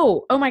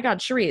 Oh my God,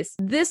 Charisse,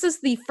 this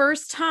is the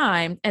first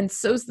time, and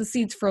sows the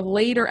seeds for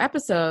later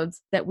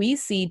episodes, that we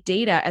see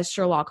Data as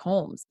Sherlock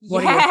Holmes.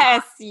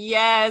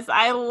 Yes.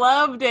 I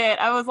loved it.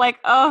 I was like,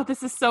 oh,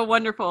 this is so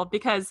wonderful,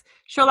 because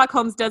Sherlock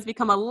Holmes does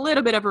become a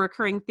little bit of a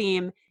recurring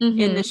theme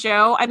in the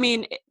show. I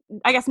mean,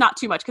 I guess not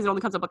too much, because it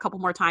only comes up a couple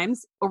more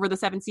times over the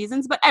 7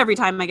 seasons, but every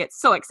time I get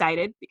so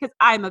excited because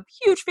I'm a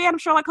huge fan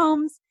of Sherlock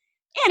Holmes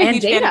and a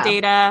huge fan of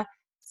Data.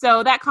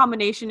 So that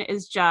combination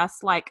is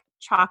just like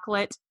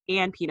chocolate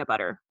and peanut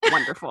butter.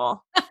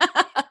 Wonderful.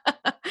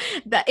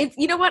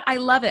 You know what? I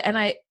love it. And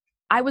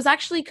I was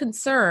actually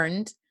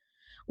concerned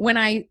when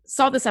I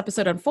saw this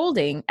episode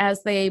unfolding,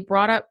 as they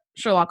brought up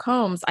Sherlock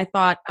Holmes. I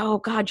thought, oh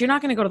God, you're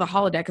not going to go to the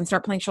holodeck and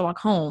start playing Sherlock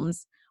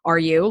Holmes, are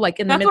you? Like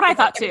in the That's what I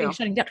thought too.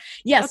 Shutting down.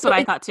 Yes, that's what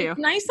I thought too. It's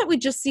nice that we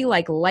just see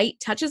like light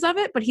touches of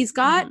it, but he's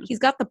got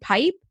the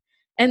pipe,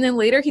 and then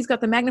later he's got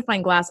the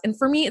magnifying glass. And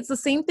for me, it's the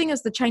same thing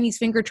as the Chinese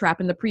finger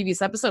trap in the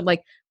previous episode.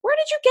 Like, where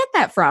did you get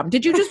that from?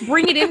 Did you just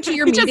bring it into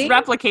your meeting? Just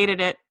replicated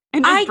it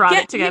and just brought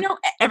it together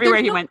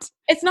everywhere he went.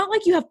 It's not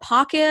like you have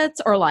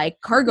pockets or like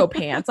cargo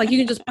pants. Like you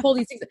can just pull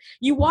these things.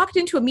 You walked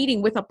into a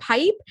meeting with a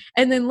pipe,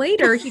 and then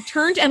later he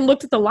turned and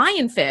looked at the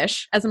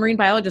lionfish. As a marine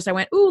biologist, I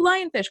went, ooh,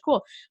 lionfish,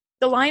 cool.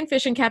 The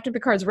lionfish in Captain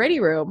Picard's ready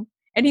room,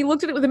 and he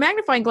looked at it with a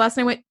magnifying glass,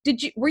 and I went,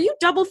 were you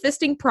double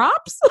fisting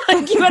props?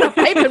 Like you had a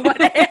pipe in one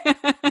hand,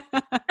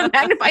 a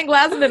magnifying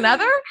glass in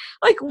another?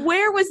 Like,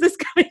 where was this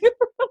coming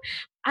from?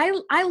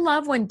 I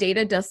love when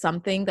Data does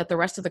something that the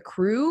rest of the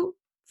crew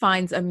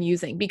finds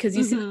amusing, because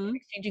you see them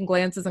exchanging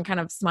glances and kind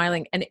of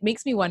smiling, and it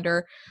makes me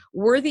wonder,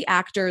 were the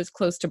actors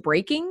close to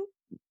breaking?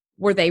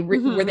 Were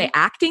they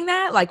acting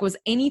that? Like, was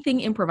anything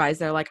improvised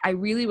there? Like, I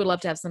really would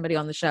love to have somebody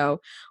on the show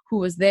who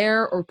was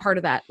there or part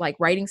of that, like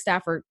writing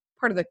staff or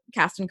part of the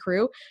cast and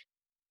crew,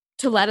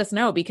 to let us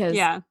know, because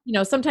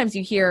sometimes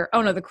you hear,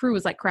 oh no, the crew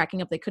was like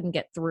cracking up, they couldn't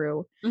get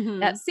through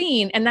that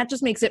scene, and that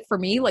just makes it for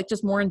me like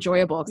just more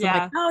enjoyable, because I'm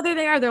like, oh, there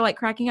they are, they're like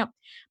cracking up.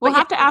 We'll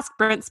have to ask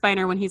Brent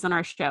Spiner when he's on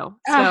our show.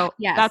 So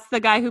that's the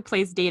guy who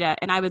plays Data,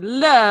 and I would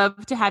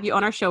love to have you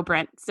on our show,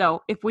 Brent.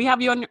 So if we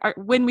have you on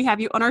when we have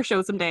you on our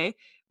show someday,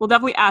 we'll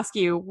definitely ask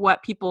you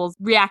what people's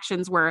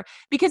reactions were,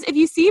 because if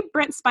you see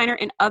Brent Spiner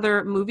in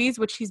other movies,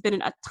 which he's been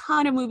in a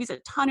ton of movies, a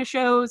ton of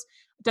shows,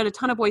 done a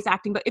ton of voice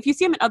acting, but if you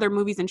see him in other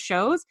movies and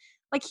shows,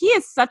 like, he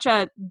is such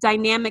a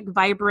dynamic,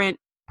 vibrant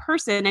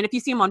person. And if you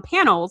see him on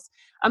panels,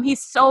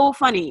 he's so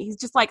funny. He's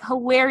just like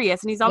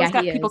hilarious, and he's always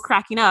got people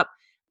cracking up.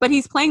 But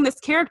he's playing this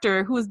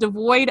character who is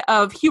devoid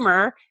of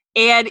humor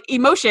and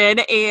emotion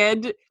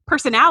and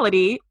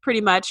personality, pretty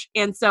much.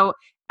 And so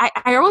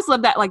I always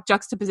love that like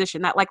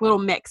juxtaposition, that like little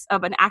mix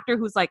of an actor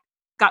who's like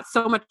got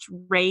so much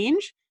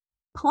range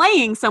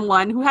playing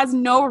someone who has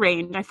no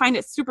range. I find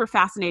it super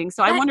fascinating.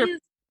 So I wonder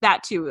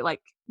that too, like.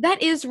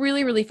 That is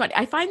really, really fun.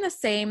 I find the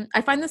same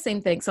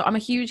thing. So I'm a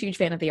huge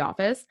fan of The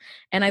Office,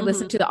 and I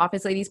listen to the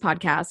Office Ladies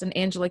podcast, and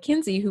Angela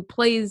Kinsey, who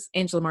plays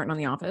Angela Martin on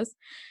The Office,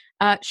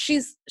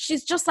 she's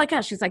just like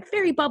us. She's like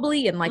very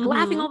bubbly and like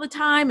laughing all the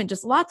time and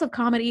just lots of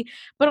comedy.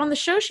 But on the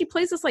show, she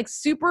plays this like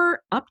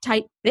super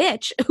uptight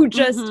bitch who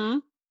just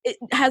it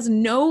has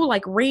no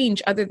like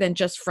range other than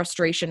just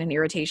frustration and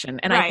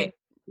irritation. And I think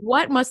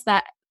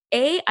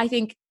I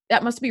think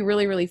that must be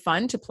really, really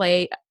fun to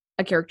play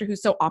a character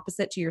who's so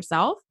opposite to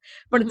yourself,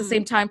 but at the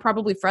same time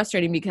probably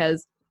frustrating,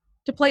 because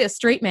to play a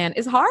straight man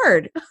is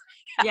hard.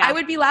 I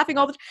would be laughing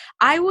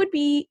I would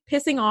be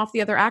pissing off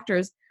the other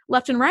actors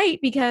left and right,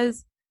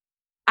 because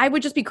I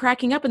would just be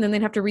cracking up, and then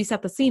they'd have to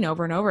reset the scene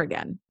over and over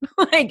again.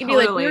 Like, be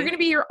like, we're going to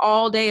be here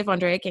all day if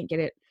Andrea can't get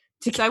it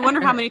together. So I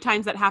wonder how many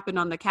times that happened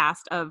on the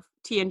cast of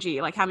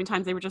TNG, like how many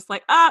times they were just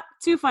like,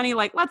 too funny,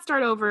 like, let's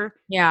start over.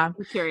 Yeah.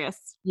 I'm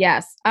curious.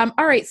 Yes. All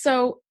right.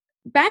 So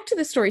back to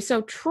the story.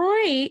 So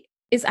Troy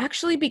is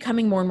actually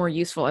becoming more and more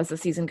useful as the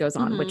season goes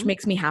on, which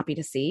makes me happy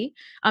to see.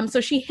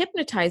 So she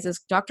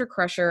hypnotizes Dr.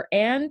 Crusher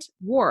and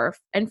Worf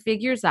and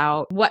figures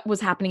out what was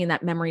happening in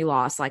that memory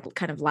loss, like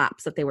kind of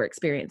lapse that they were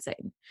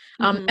experiencing.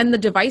 And the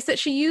device that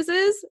she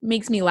uses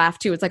makes me laugh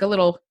too. It's like a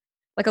little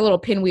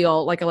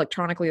pinwheel, like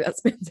electronically, that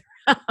spins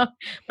around.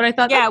 But I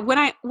thought,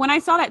 when I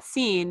saw that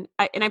scene,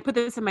 and I put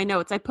this in my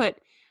notes, I put,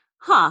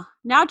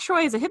 now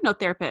Troy is a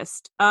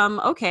hypnotherapist.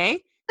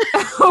 Okay.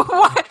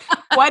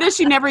 Why does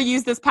she never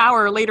use this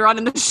power later on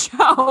in the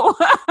show?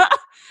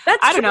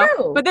 I don't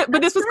know.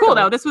 But this was cool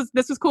though. This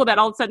was cool that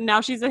all of a sudden now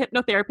she's a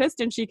hypnotherapist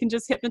and she can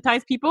just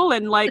hypnotize people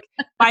and like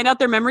find out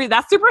their memory.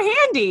 That's super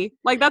handy.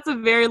 Like, that's a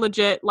very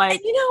legit,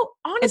 like, and,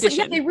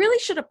 honestly, they really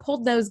should have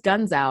pulled those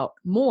guns out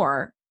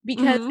more,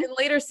 because in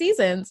later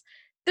seasons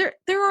there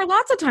are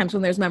lots of times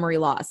when there's memory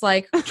loss.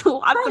 Like, lots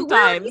of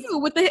times.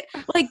 With the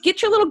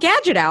get your little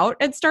gadget out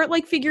and start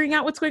like figuring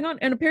out what's going on.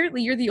 And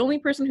apparently you're the only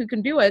person who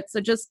can do it. So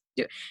just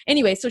do it.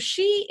 Anyway, so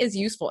she is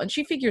useful, and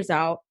she figures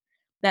out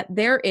that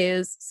there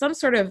is some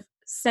sort of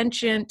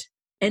sentient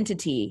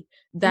entity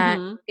that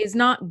is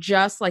not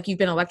just like you've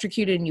been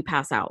electrocuted and you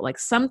pass out. Like,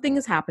 something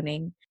is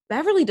happening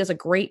Beverly does a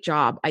great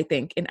job, I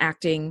think, in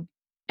acting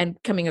and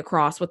coming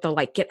across with the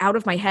like, get out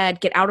of my head,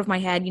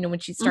 when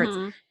she starts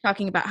Mm-hmm.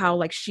 talking about how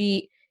like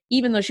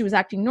even though she was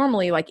acting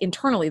normally, like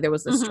internally there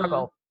was this Mm-hmm.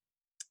 struggle.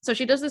 So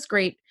she does this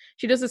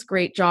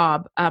great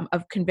job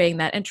of conveying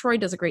that, and Troy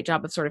does a great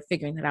job of sort of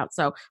figuring that out.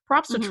 So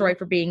props to Mm-hmm. Troy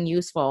for being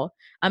useful.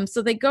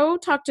 So they go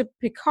talk to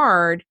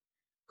Picard,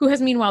 who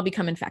has meanwhile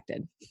become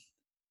infected,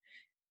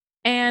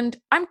 and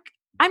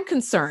I'm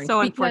concerned So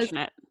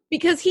unfortunate.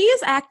 because he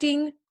is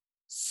acting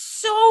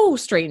so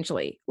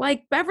strangely.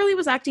 Like Beverly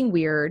was acting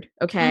weird,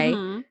 okay,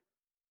 Mm-hmm.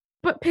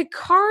 but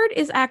Picard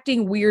is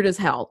acting weird as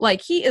hell.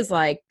 Like he is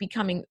like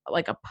becoming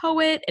like a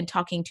poet and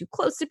talking too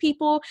close to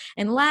people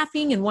and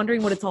laughing and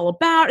wondering what it's all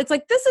about. It's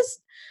like, this is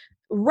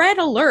red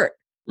alert.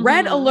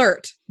 Red Mm-hmm.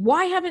 alert.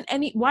 Why haven't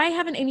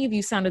any of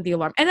you sounded the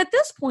alarm? And at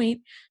this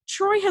point,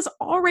 Troy has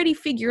already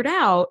figured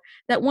out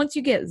that once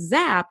you get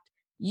zapped,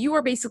 you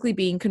are basically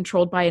being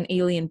controlled by an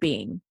alien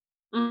being.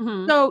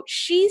 Mm-hmm. So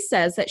she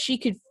says that she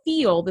could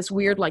feel this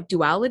weird like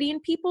duality in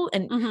people,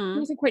 and she Mm-hmm.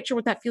 wasn't quite sure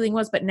what that feeling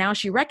was, but now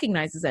she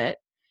recognizes it.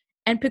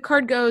 And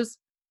Picard goes,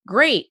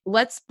 great,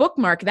 let's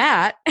bookmark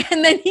that.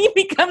 And then he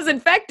becomes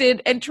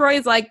infected. And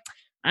Troy's like,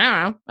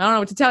 I don't know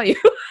what to tell you.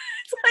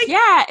 It's like,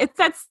 Yeah, it's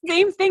that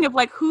same thing of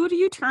like, who do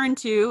you turn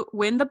to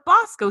when the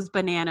boss goes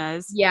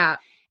bananas? yeah,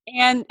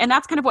 And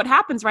that's kind of what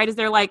happens, right? Is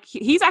they're like,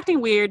 he's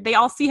acting weird. They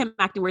all see him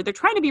acting weird. They're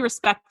trying to be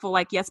respectful,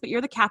 like, yes, but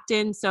you're the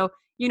captain, so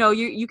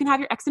you can have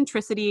your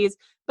eccentricities.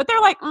 But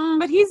they're like,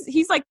 but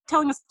he's like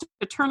telling us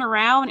to turn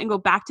around and go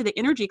back to the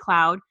energy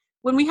cloud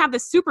when we have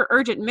this super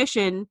urgent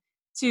mission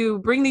to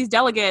bring these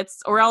delegates,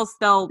 or else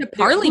the who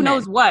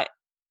knows Parliament. what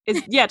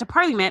is to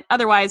Parliament.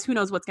 Otherwise, who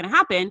knows what's going to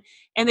happen?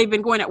 And they've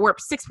been going at warp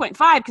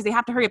 6.5 because they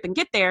have to hurry up and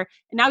get there.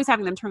 And now he's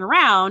having them turn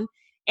around,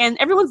 and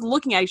everyone's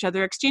looking at each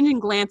other, exchanging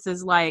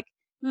glances, like,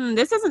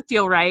 this doesn't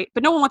feel right.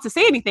 But no one wants to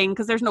say anything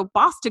because there's no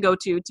boss to go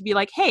to be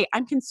like, hey,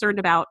 I'm concerned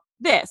about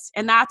this.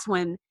 And that's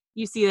when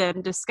you see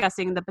them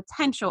discussing the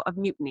potential of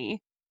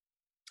mutiny,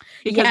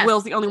 because Yes,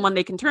 Will's the only one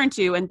they can turn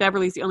to, and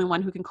Beverly's the only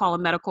one who can call a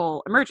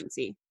medical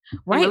emergency and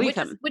right. relieve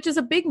him. Which is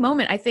a big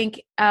moment, I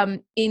think,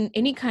 in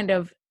any kind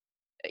of,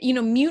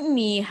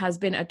 mutiny has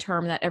been a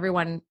term that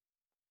everyone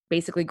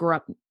basically grew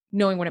up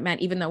knowing what it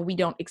meant, even though we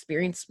don't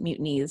experience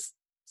mutinies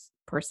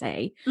per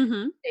se.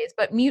 Mm-hmm.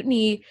 But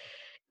mutiny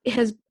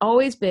has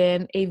always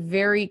been a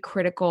very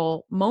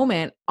critical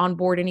moment on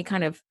board any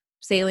kind of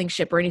sailing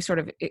ship or any sort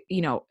of,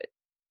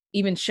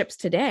 even ships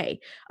today.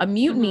 A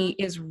mutiny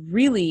Mm-hmm. is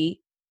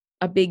really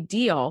a big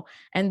deal.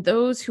 And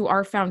those who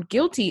are found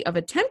guilty of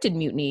attempted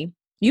mutiny,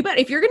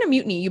 if you're going to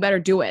mutiny, you better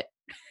do it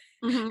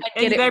Mm-hmm. and And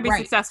get you it better be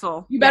right.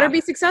 successful. You better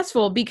be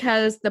successful,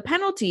 because the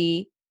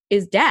penalty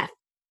is death.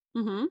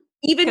 Mm-hmm.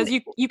 Even Because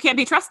you can't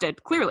be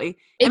trusted, clearly.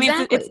 exactly. I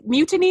mean, it's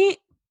mutiny.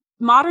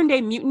 Modern day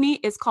mutiny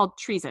is called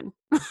treason.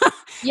 So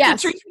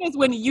Yes. treason is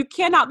when you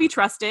cannot be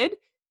trusted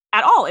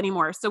at all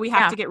anymore. So we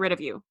have to get rid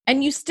of you.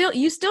 And you still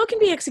can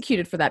be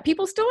executed for that.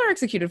 People still are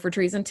executed for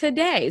treason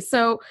today.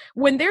 So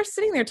when they're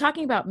sitting there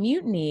talking about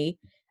mutiny,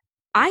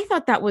 I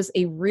thought that was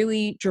a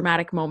really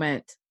dramatic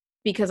moment,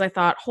 because I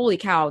thought, holy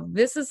cow,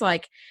 this is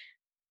like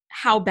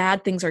how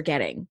bad things are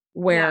getting,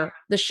 where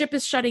the ship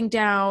is shutting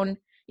down.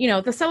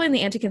 The Sully and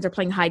the Antikins are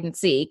playing hide and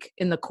seek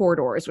in the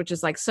corridors, which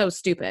is like so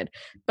stupid.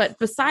 But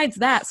besides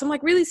that, some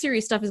like really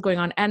serious stuff is going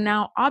on. And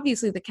now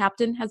obviously the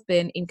captain has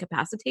been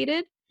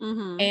incapacitated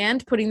Mm-hmm.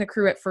 and putting the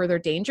crew at further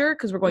danger,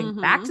 because we're going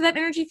back to that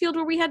energy field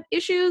where we had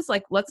issues.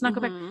 Like, let's not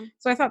go back. Mm-hmm.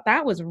 So I thought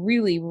that was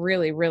really,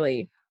 really,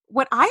 really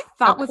What I a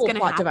thought was cool going to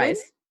plot happen.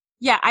 device.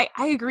 Yeah,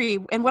 I agree.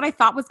 And what I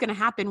thought was going to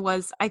happen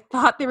was, I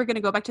thought they were going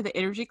to go back to the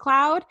energy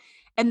cloud,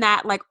 and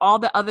that like all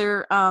the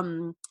other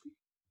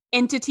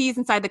entities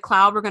inside the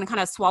cloud were going to kind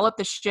of swallow up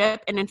the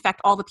ship and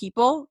infect all the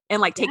people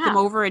and like take them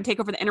over and take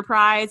over the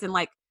Enterprise, and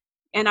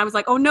I was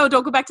like, oh no,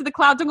 don't go back to the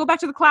cloud. Don't go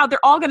back to the cloud.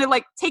 They're all going to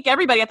like take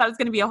everybody. I thought it was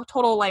going to be a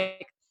total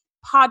like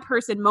pod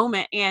person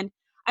moment. And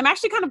I'm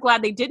actually kind of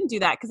glad they didn't do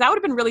that, because that would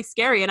have been really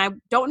scary. And I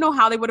don't know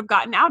how they would have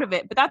gotten out of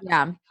it. But that's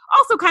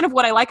also kind of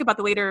what I like about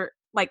the later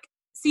like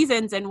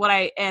seasons, and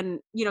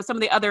some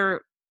of the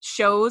other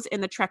shows in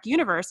the Trek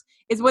universe,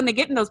 is when they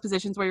get in those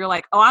positions where you're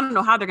like, oh, I don't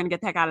know how they're going to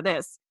get the heck out of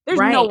this. There's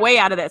no way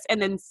out of this.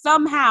 And then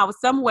somehow,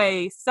 some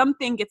way,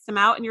 something gets them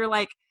out, and you're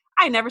like,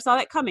 I never saw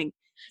that coming.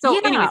 So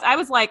anyways, I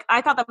was like,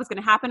 I thought that was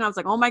going to happen. I was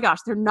like, oh my gosh,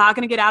 they're not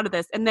going to get out of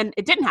this. And then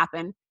it didn't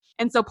happen.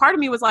 And so part of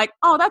me was like,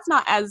 oh, that's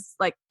not as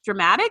like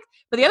dramatic.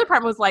 But the other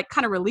part was like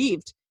kind of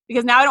relieved,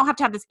 because now I don't have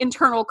to have this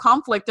internal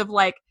conflict of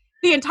like,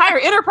 the entire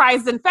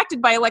Enterprise is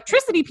infected by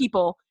electricity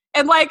people,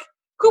 and like,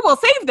 who will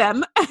save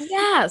them?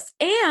 Yes.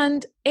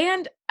 And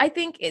I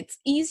think it's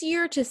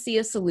easier to see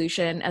a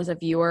solution as a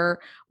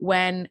viewer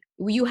when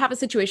you have a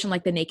situation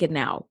like the Naked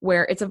Now,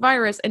 where it's a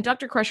virus and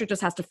Dr. Crusher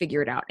just has to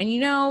figure it out. And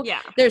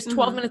there's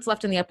 12 minutes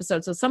left in the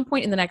episode. So at some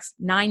point in the next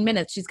 9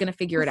 minutes, she's going to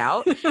figure it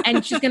out,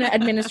 and she's going to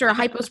administer a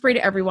hypo spray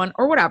to everyone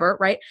or whatever.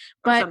 Right.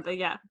 But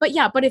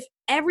if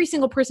every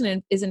single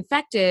person is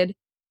infected,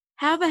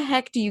 how the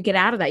heck do you get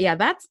out of that? Yeah.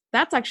 That's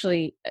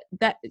actually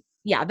that.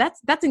 Yeah,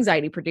 that's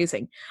anxiety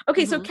producing.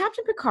 Okay, so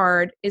Captain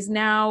Picard is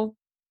now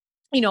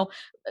you know,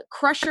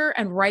 Crusher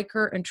and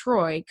Riker and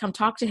Troy come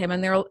talk to him,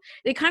 and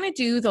they kind of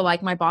do the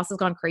like my boss has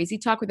gone crazy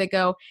talk where they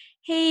go,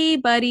 "Hey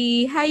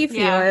buddy, how you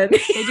feeling?"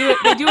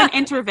 They do an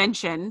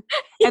intervention.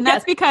 And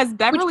that's because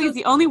Beverly is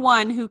the only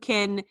one who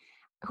can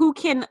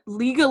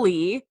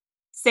legally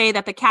say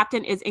that the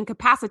captain is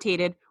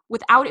incapacitated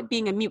without it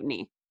being a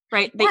mutiny.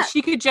 Right?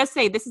 She could just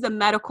say this is a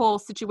medical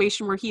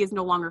situation where he is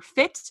no longer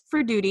fit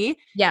for duty.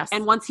 Yes.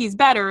 And once he's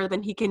better,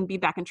 then he can be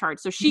back in charge.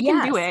 So she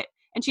can do it.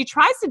 And she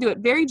tries to do it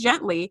very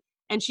gently,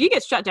 and she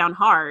gets shut down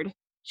hard.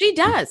 She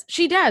does.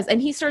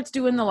 And he starts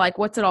doing the like,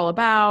 what's it all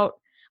about?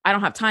 I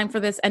don't have time for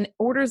this, and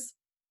orders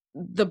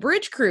the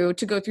bridge crew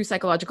to go through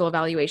psychological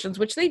evaluations,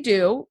 which they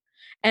do.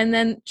 And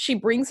then she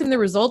brings him the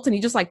results, and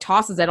he just like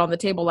tosses it on the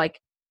table like,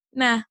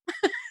 nah.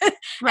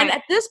 Right. And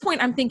at this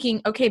point I'm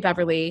thinking, okay,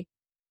 Beverly,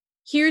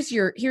 here's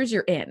your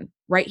in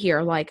right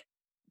here. Like,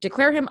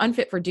 declare him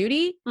unfit for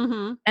duty,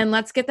 and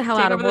let's get the hell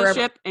out of the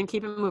ship and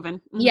keep him moving.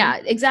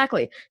 Yeah,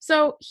 exactly.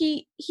 So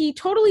he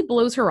totally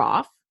blows her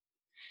off,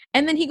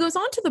 and then he goes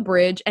onto the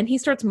bridge and he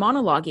starts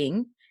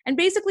monologuing and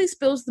basically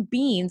spills the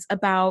beans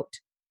about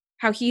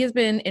how he has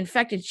been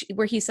infected.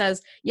 Where he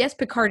says, "Yes,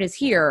 Picard is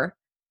here."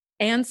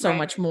 And so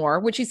much more,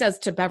 which he says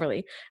to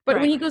Beverly. But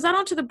when he goes out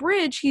onto the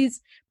bridge,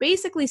 he's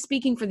basically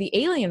speaking for the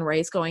alien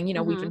race, going, you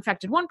know, we've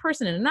infected one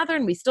person and another,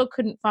 and we still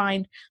couldn't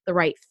find the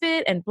right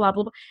fit, and blah,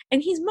 blah, blah.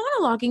 And he's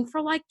monologuing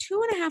for like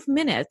 2.5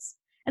 minutes.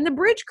 And the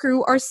bridge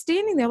crew are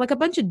standing there like a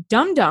bunch of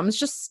dum-dums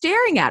just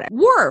staring at it.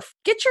 Worf,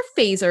 get your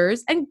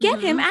phasers and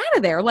get him out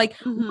of there. Like,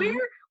 where...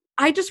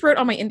 I just wrote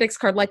on my index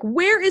card, like,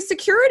 where is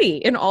security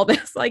in all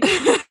this? Like,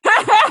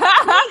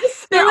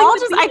 they're all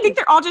just, I think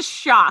they're all just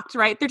shocked,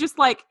 right? They're just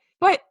like,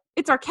 but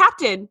it's our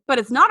captain, but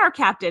it's not our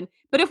captain.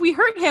 But if we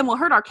hurt him, we'll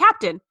hurt our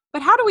captain.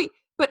 But how do we,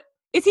 but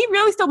is he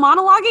really still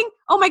monologuing?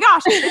 Oh my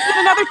gosh, it's been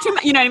another 2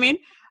 minutes. You know what I mean?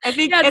 I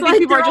think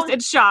people are just in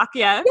shock.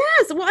 Yeah.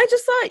 Yes. Well, I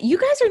just thought you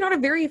guys are not a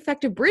very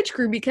effective bridge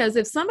crew, because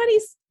if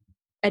somebody's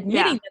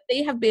admitting that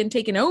they have been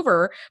taken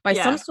over by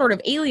some sort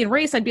of alien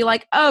race, I'd be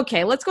like,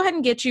 okay, let's go ahead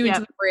and get you into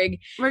the brig.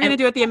 We're going to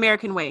do it the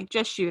American way.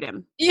 Just shoot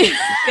him.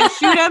 Just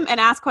shoot him and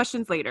ask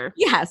questions later.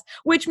 Yes.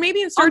 Which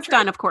maybe in Star Trek,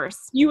 done, of course.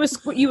 You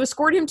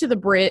escort him to the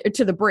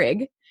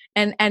brig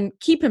and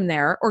keep him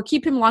there, or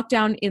keep him locked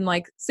down in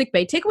like sick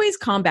bay. Take away his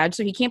comm badge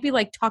so he can't be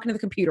like talking to the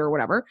computer or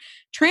whatever.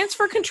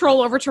 Transfer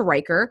control over to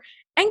Riker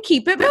and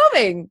keep it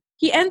moving.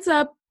 He ends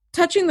up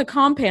touching the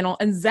comm panel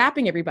and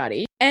zapping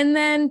everybody, and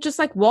then just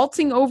like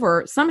waltzing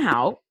over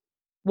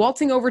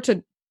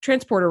to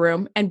transporter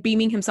room and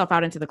beaming himself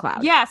out into the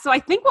cloud. Yeah, so I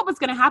think what was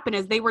going to happen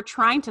is they were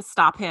trying to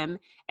stop him,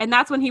 and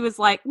that's when he was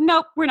like,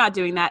 nope, we're not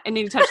doing that. And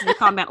then he touches the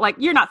comm panel, like,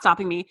 you're not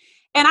stopping me.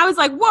 And I was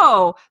like,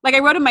 whoa, like I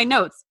wrote in my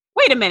notes,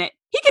 wait a minute,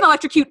 he can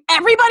electrocute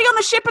everybody on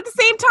the ship at the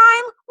same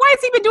time? Why has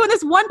he been doing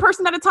this one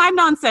person at a time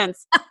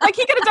nonsense? Like,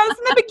 he could have done this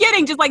in the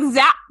beginning, just like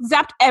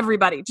zapped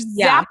everybody, just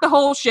zapped the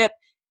whole ship.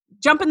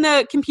 Jump in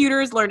the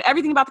computers, learn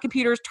everything about the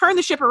computers, turn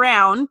the ship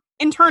around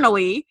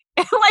internally.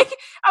 And like,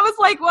 I was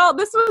like, well,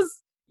 this was,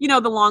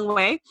 the long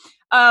way.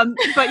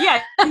 But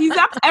yeah, he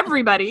zapped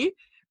everybody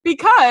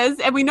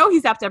and we know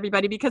he zapped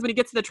everybody because when he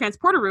gets to the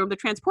transporter room, the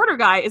transporter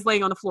guy is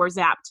laying on the floor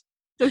zapped.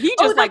 So he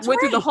just went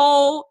through the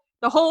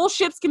whole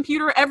ship's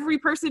computer, every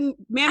person,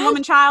 man,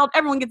 woman, child,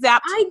 everyone gets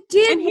zapped. I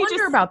did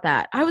wonder about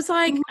that. I was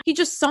like, he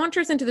just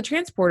saunters into the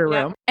transporter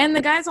room, and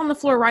the guy's on the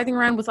floor writhing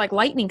around with like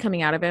lightning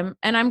coming out of him.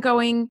 And I'm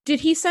going,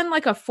 did he send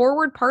like a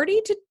forward party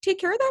to take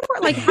care of that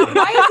part? Like,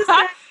 why is this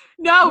guy?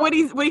 No, when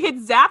he hit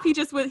zap, he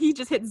just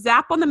hit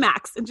zap on the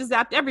max and just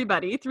zapped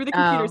everybody through the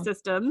computer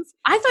systems.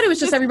 I thought it was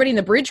just everybody in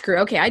the bridge crew.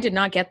 Okay, I did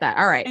not get that.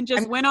 All right. And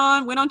just went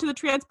on to the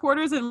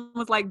transporters and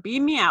was like,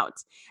 beam me out.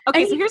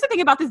 Okay, so here's the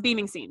thing about this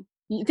beaming scene.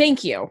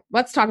 Thank you.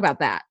 Let's talk about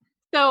that.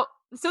 So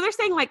they're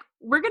saying like,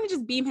 we're going to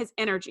just beam his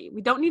energy.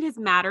 We don't need his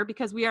matter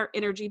because we are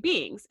energy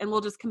beings, and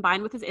we'll just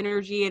combine with his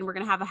energy, and we're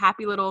going to have a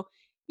happy little,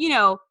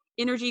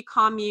 energy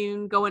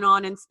commune going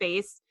on in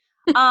space.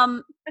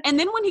 And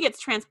then when he gets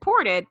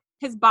transported,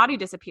 his body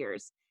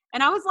disappears.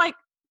 And I was like,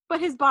 but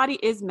his body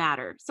is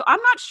matter. So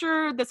I'm not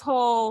sure this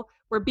whole,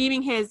 we're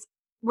beaming his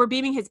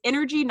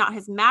energy, not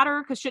his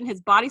matter, because shouldn't his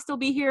body still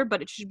be here,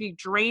 but it should be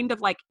drained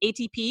of like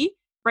ATP,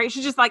 right? It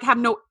should just like have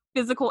no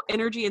physical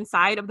energy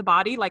inside of the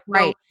body, like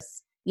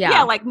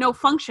like no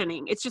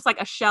functioning. It's just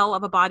like a shell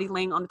of a body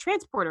laying on the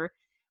transporter.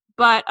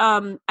 But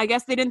I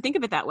guess they didn't think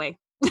of it that way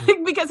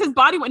because his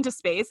body went into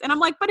space, and I'm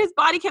like, but his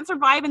body can't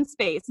survive in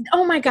space.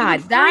 Oh my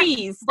god,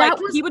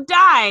 he would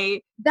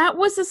die. That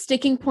was a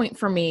sticking point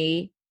for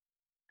me,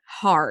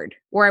 hard,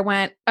 where I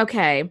went,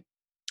 okay,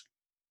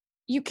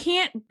 you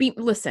can't be.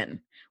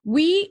 Listen,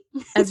 we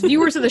as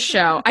viewers of the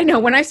show, I know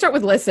when I start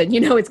with listen,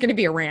 it's going to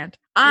be a rant.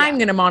 I'm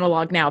going to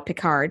monologue now,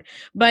 Picard.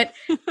 But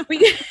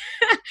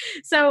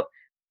so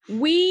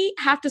we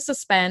have to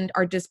suspend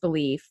our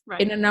disbelief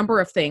in a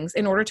number of things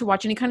in order to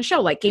watch any kind of show.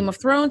 Like Game of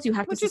Thrones, you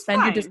have to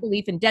suspend your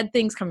disbelief in dead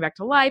things coming back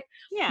to life.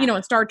 Yeah.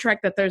 In Star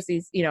Trek, that there's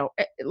these,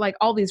 like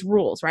all these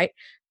rules, right?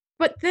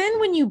 But then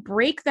when you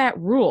break that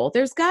rule,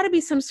 there's got to be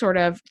some sort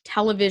of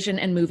television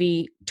and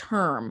movie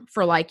term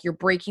for like you're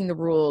breaking the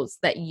rules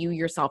that you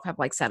yourself have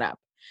like set up.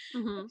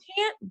 Mhm. You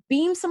can't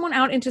beam someone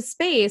out into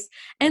space.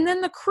 And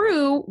then the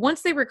crew,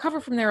 once they recover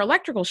from their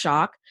electrical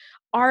shock,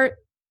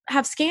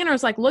 have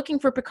scanners like looking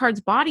for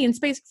Picard's body in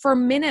space for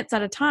minutes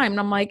at a time. And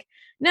I'm like,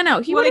 no,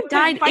 he would have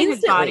died instantly.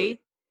 His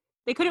body.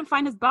 They couldn't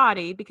find his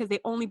body because they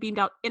only beamed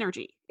out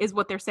energy, is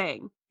what they're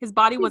saying. His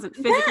body wasn't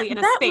physically in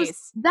a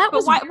space.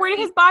 Where did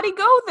his body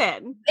go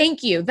then?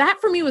 Thank you. That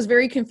for me was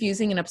very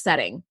confusing and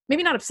upsetting.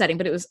 Maybe not upsetting,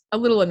 but it was a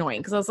little annoying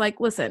because I was like,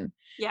 listen,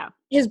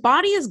 his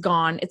body is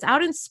gone. It's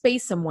out in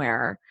space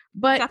somewhere,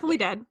 but definitely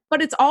dead.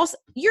 But it's also,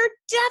 you're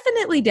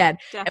definitely dead.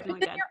 Definitely but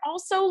then dead. You're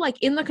also like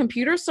in the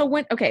computer. So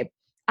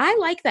I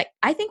like that.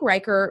 I think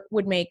Riker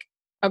would make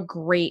a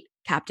great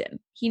captain.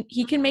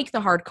 He can make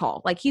the hard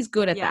call. Like he's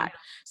good at that.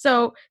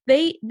 So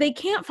they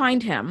can't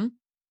find him.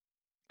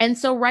 And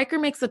so Riker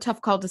makes the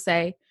tough call to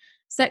say,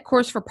 set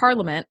course for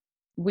Parliament.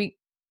 We've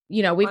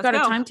got a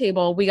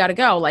timetable. We got to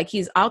go. Like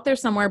he's out there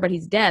somewhere, but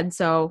he's dead.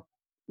 So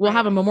we'll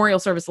have a memorial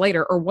service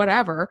later or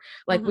whatever.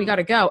 Like we got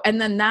to go. And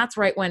then that's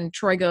right when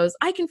Troi goes,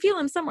 I can feel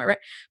him somewhere. Right.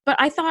 But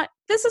I thought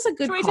this is a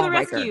good Troi call, to the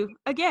Riker. rescue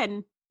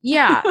again.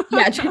 Yeah.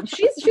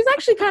 She's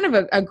actually kind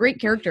of a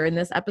great character in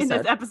this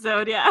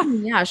episode.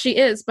 Yeah, she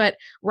is. But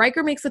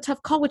Riker makes a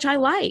tough call, which I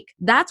like.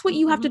 That's what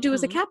you have to do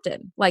as a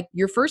captain. Like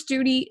your first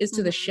duty is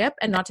to the ship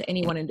and not to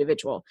any one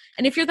individual.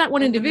 And if you're that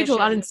one individual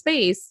out in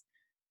space,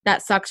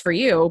 that sucks for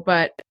you.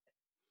 But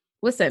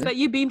listen. But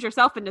you beamed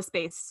yourself into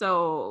space,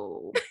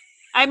 so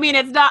I mean,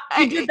 it's not.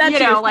 You did that to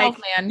yourself, like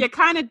man. you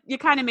kind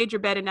of made your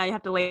bed, and now you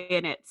have to lay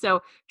in it.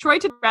 So Troi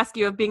to the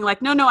rescue of being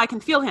like, no, I can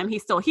feel him.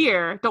 He's still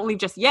here. Don't leave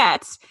just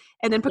yet.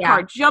 And then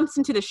Picard jumps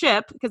into the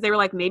ship because they were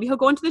like, maybe he'll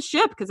go into the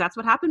ship because that's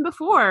what happened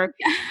before.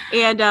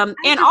 And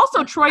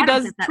also Troi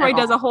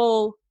does a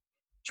whole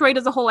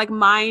like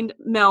mind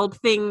meld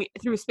thing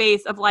through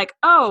space of like,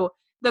 oh,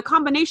 the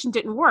combination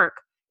didn't work.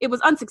 It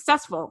was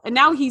unsuccessful. And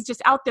now he's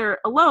just out there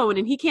alone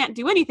and he can't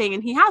do anything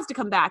and he has to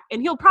come back.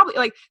 And he'll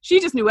probably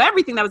she just knew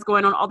everything that was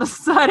going on all of a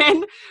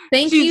sudden.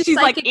 She's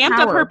like amped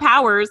up her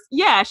powers.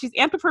 Yeah, she's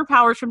amped up her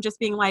powers from just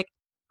being like,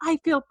 I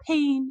feel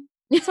pain.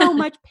 So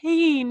much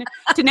pain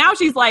to now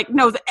she's like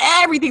knows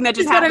everything that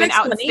just happened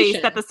out in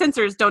space that the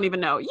sensors don't even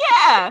know.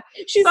 Yeah.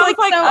 She's like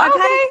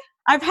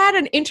I've had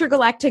an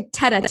intergalactic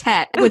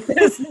tete-a-tete with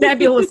this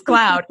nebulous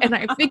cloud and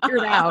I figured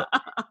out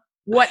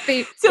what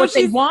they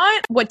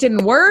want, what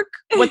didn't work,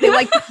 what they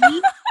like to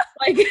eat.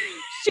 Like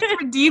she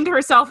redeemed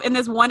herself in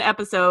this one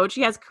episode.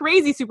 She has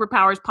crazy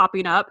superpowers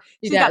popping up.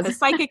 She's got the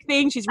psychic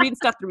thing. She's reading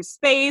stuff through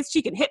space.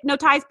 She can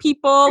hypnotize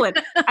people. And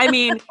I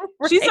mean,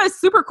 she's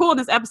super cool in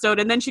this episode.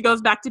 And then she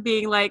goes back to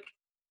being like,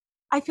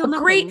 I feel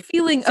nothing. Great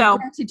feeling of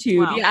gratitude.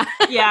 Well,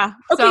 yeah.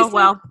 Okay,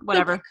 so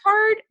whatever.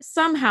 Picard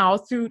somehow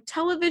through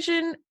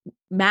television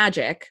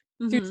magic,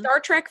 through Star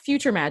Trek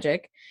future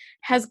magic,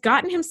 has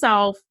gotten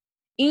himself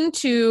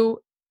into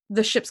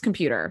the ship's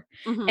computer.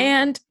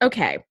 And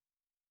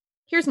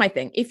here's my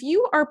thing. If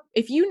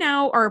you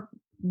now are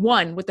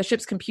one with the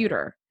ship's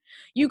computer,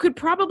 you could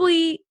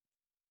probably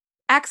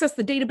access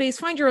the database,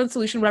 find your own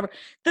solution, whatever.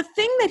 The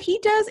thing that he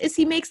does is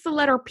he makes the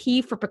letter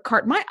P for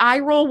Picard. My eye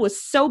roll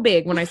was so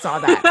big when I saw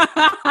that.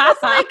 I was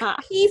like,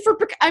 P for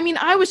Picard. I mean,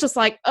 I was just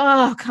like,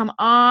 oh, come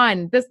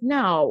on.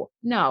 No.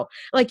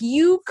 Like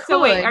you could.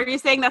 So wait, are you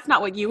saying that's not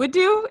what you would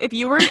do if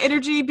you were an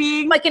energy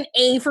being? Like an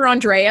A for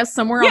Andreas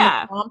somewhere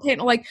on the comm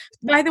panel. Like,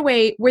 by the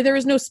way, where there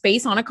is no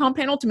space on a comm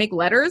panel to make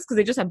letters because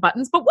they just have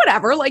buttons, but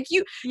whatever. Like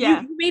you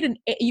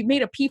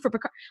made a P for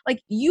Picard.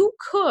 Like you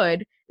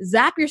could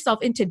zap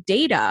yourself into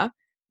data,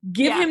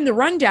 give him the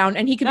rundown,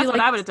 and he could be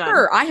like,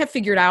 sure, I have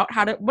figured out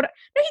how to, no,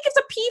 he gives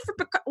a P for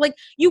Picard. Like,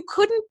 you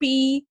couldn't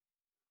be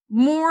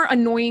more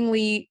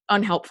annoyingly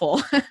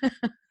unhelpful.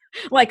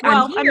 Like,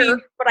 well, I'm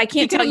here, but I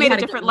can't tell you how to made a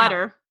different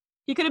letter.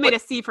 He could have made a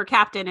C for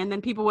captain, and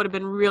then people would have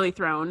been really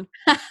thrown.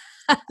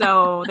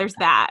 So there's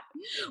that.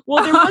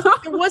 Well, there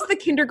was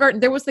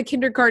the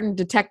kindergarten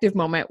detective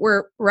moment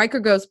where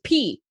Riker goes,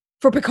 P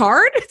for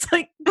Picard? It's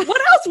like, what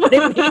else would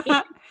it be?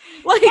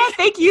 Like,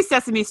 thank you,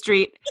 Sesame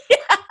Street.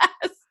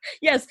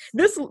 Yes,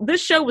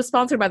 this show was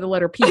sponsored by the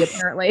letter P,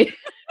 apparently.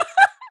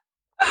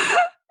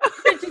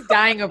 She's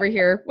dying over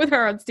here with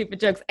her own stupid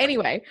jokes.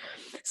 Anyway,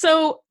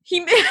 so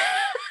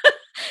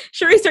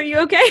Charisse, are you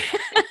okay?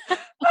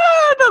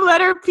 The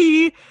letter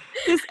P.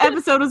 This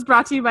episode was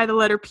brought to you by the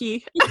letter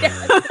P.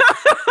 Yes.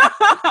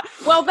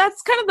 Well,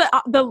 that's kind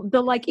of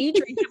the like age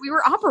range that we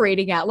were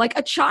operating at. Like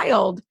a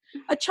child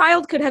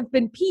could have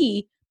been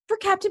P for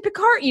Captain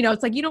Picard. You know,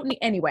 it's like you don't need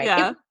anyway.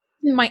 Yeah.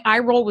 My eye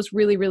roll was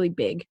really, really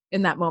big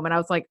in that moment. I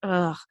was like,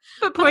 ugh.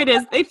 The point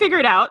is, they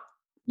figured out.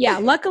 Yeah,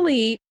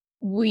 luckily,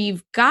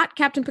 we've got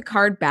Captain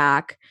Picard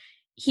back.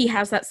 He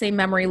has that same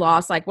memory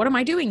loss. Like, what am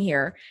I doing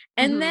here?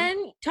 And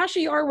then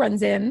Tasha Yar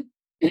runs in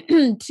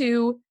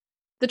to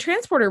the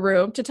transporter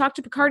room to talk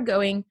to Picard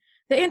going,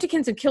 the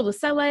Antikins have killed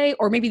Acele,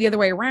 or maybe the other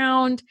way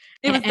around.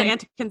 It was the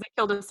Antikins that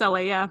killed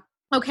Acele, yeah.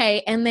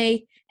 Okay, and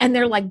they and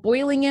they're like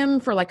boiling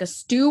him for like a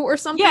stew or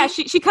something. Yeah,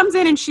 she comes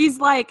in and she's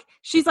like,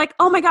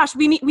 oh my gosh,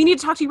 we need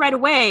to talk to you right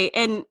away.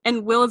 And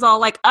Will is all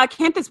like,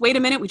 can't this wait a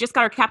minute? We just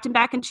got our captain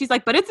back. And she's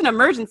like, but it's an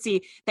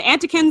emergency. The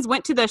Antikins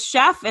went to the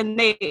chef and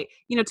they,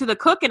 to the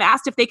cook and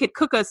asked if they could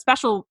cook a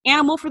special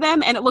animal for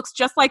them. And it looks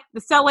just like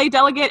the Cele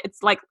delegate.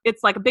 It's like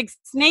a big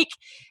snake.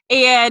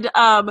 And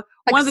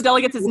one of the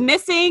delegates is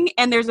missing,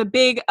 and there's a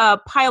big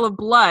pile of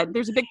blood.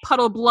 There's a big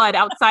puddle of blood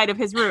outside of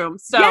his room.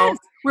 So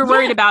we're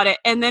worried about it.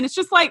 And then it's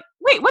just like,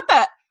 wait, what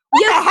the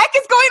heck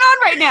is going on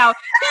right now?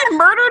 He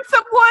murdered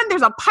someone.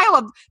 There's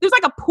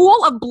like a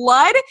pool of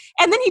blood.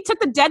 And then he took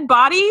the dead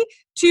body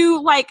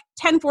to like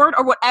 10 Forward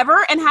or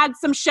whatever and had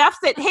some chefs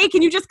that, hey,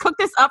 can you just cook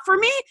this up for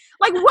me?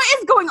 Like, what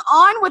is going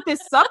on with this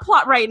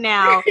subplot right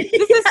now?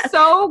 This is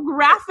so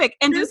graphic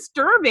and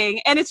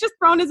disturbing. And it's just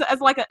thrown as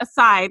like a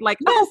side. Like,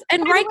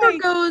 and Riker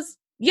goes,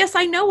 yes,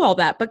 I know all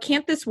that, but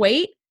can't this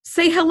wait?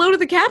 Say hello to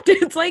the captain.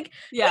 It's like,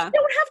 we don't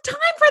have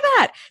time for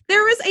that.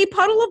 There is a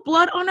puddle of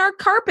blood on our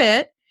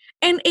carpet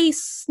and a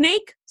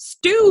snake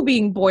stew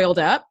being boiled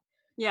up.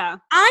 Yeah.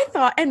 I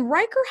thought, and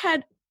Riker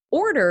had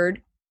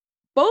ordered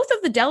both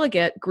of the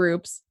delegate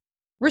groups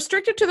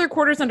restricted to their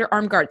quarters under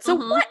armed guard. So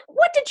what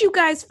did you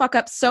guys fuck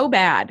up so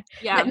bad?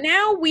 Yeah. That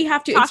now we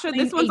have to Tasha,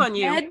 this one's on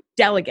you.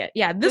 Delegate.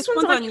 Yeah, this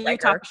one's on you,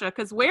 Tasha,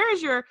 because where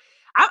is your...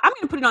 I'm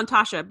going to put it on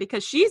Tasha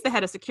because she's the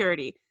head of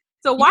security.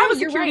 So why was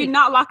security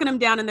not locking them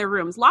down in their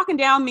rooms? Locking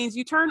down means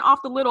you turn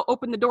off the little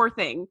open the door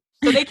thing.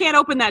 So they can't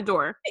open that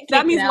door.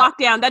 That means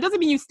lockdown. That doesn't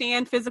mean you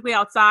stand physically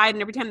outside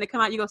and every time they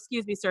come out, you go,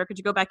 excuse me, sir, could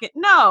you go back in?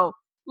 No.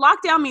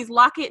 Lockdown means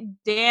lock it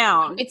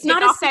down. It's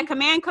not off that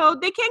command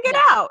code. They can't get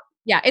out.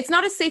 Yeah, it's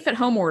not a safe at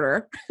home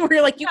order where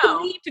you're like, you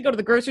can leave to go to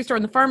the grocery store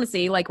and the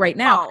pharmacy like right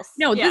now. False.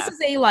 No, this is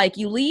a like,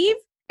 you leave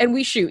and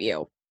we shoot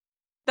you.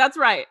 That's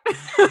right.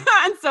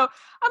 And so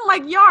I'm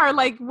like, Yar,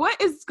 like,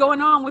 what is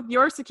going on with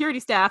your security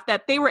staff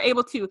that they were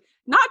able to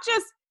not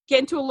just get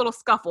into a little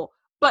scuffle,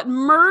 but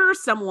murder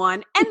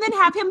someone and then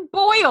have him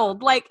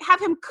boiled, like have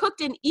him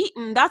cooked and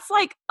eaten? That's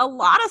like a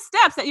lot of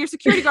steps that your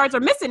security guards are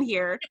missing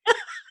here.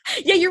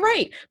 Yeah, you're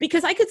right.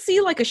 Because I could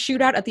see like a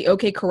shootout at the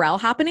OK Corral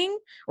happening,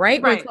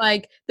 right? Where it's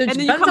like, and then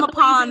you come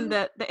upon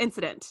the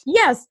incident.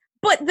 Yes.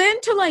 But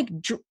then to like,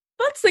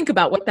 let's think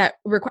about what that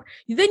requires.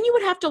 Then you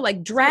would have to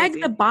like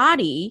drag the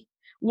body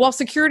while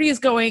security is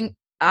going,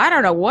 I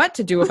don't know what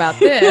to do about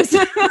this.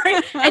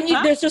 Right? And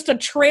there's just a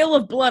trail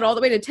of blood all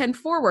the way to 10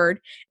 Forward.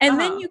 And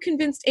then you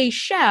convinced a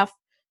chef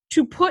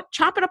to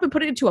chop it up and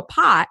put it into a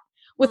pot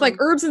with like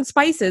herbs and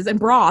spices and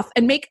broth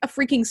and make a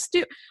freaking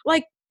stew.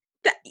 Like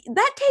that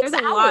takes There's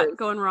hours. a lot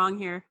going wrong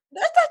here.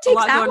 That takes a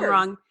lot hours. going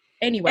wrong.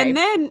 Anyway.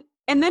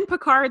 And then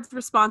Picard's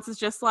response is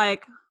just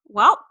like,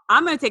 well,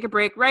 I'm going to take a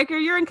break. Riker,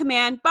 you're in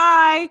command.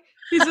 Bye.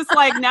 He's just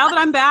like, now that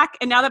I'm back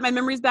and now that my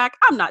memory's back,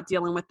 I'm not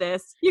dealing with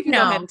this. You can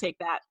go ahead and take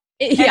that.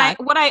 Yeah.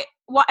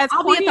 As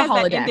corny as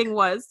that ending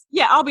was,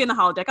 I'll be in the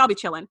holodeck. I'll be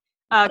chilling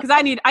because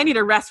I need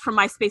a rest from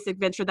my space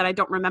adventure that I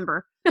don't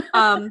remember.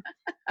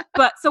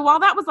 But so while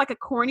that was like a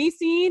corny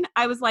scene,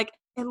 I was like,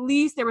 at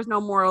least there was no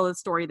moral of the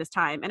story this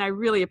time, and I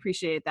really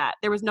appreciated that.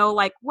 There was no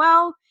like,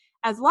 well,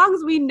 as long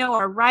as we know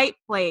our right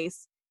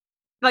place.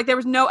 Like there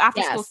was no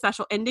after school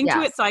special ending to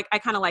it. So I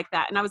kind of like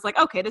that. And I was like,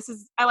 okay,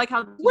 I like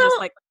how just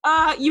like,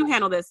 you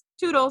handle this.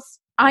 Toodles.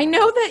 I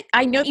know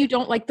you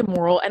don't like the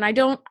moral, and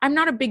I'm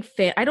not a big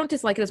fan. I don't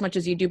dislike it as much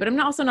as you do, but I'm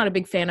also not a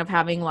big fan of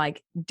having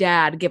like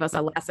dad give us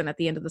a lesson at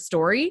the end of the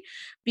story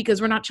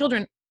because we're not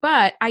children.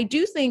 But I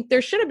do think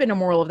there should have been a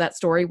moral of that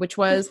story, which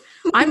was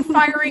I'm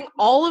firing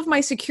all of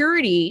my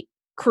security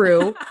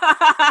crew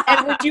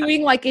and we're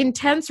doing like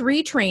intense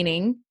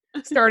retraining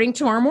starting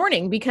tomorrow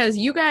morning because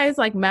you guys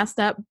like messed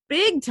up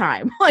big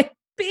time, like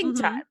big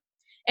time.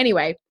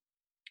 Anyway,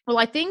 well,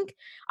 I think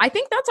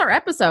that's our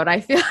episode.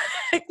 I feel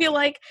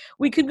like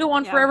we could go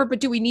on forever,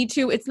 but do we need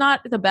to? It's not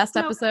the best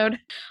episode.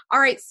 All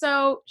right.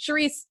 So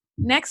Charisse,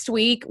 next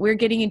week we're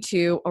getting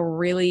into a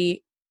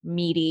really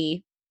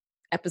meaty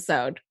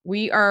episode.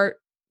 We are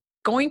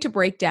going to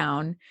break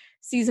down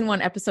season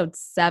 1, episode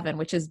 7,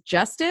 which is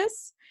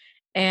Justice.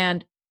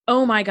 And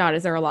oh my God,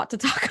 is there a lot to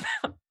talk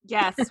about?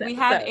 Yes, we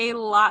have a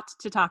lot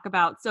to talk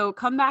about. So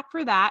come back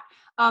for that.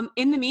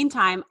 In the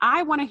meantime,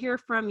 I want to hear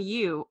from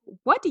you.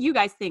 What do you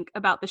guys think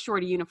about the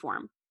Shorty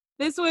uniform?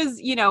 This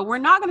was, we're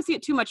not going to see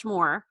it too much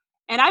more.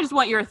 And I just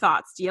want your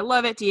thoughts. Do you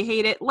love it? Do you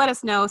hate it? Let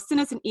us know.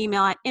 Send us an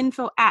email at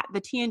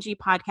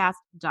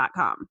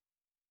info@thetngpodcast.com.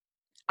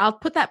 I'll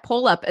put that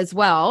poll up as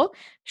well.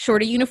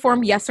 Shorty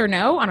uniform, yes or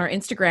no, on our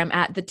Instagram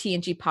at the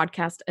TNG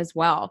podcast as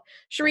well.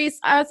 Charisse,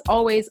 as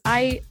always,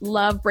 I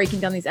love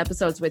breaking down these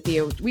episodes with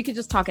you. We could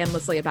just talk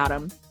endlessly about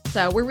them.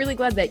 So we're really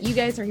glad that you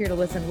guys are here to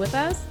listen with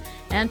us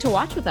and to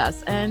watch with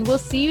us. And we'll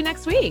see you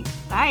next week.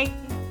 Bye.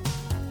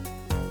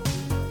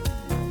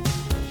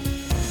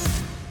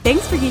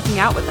 Thanks for geeking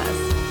out with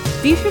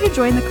us. Be sure to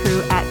join the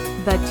crew at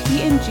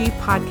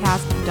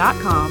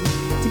thetngpodcast.com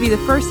to be the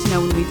first to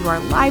know when we do our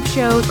live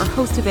shows or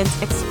host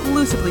events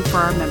exclusively for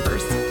our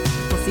members.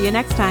 We'll see you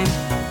next time.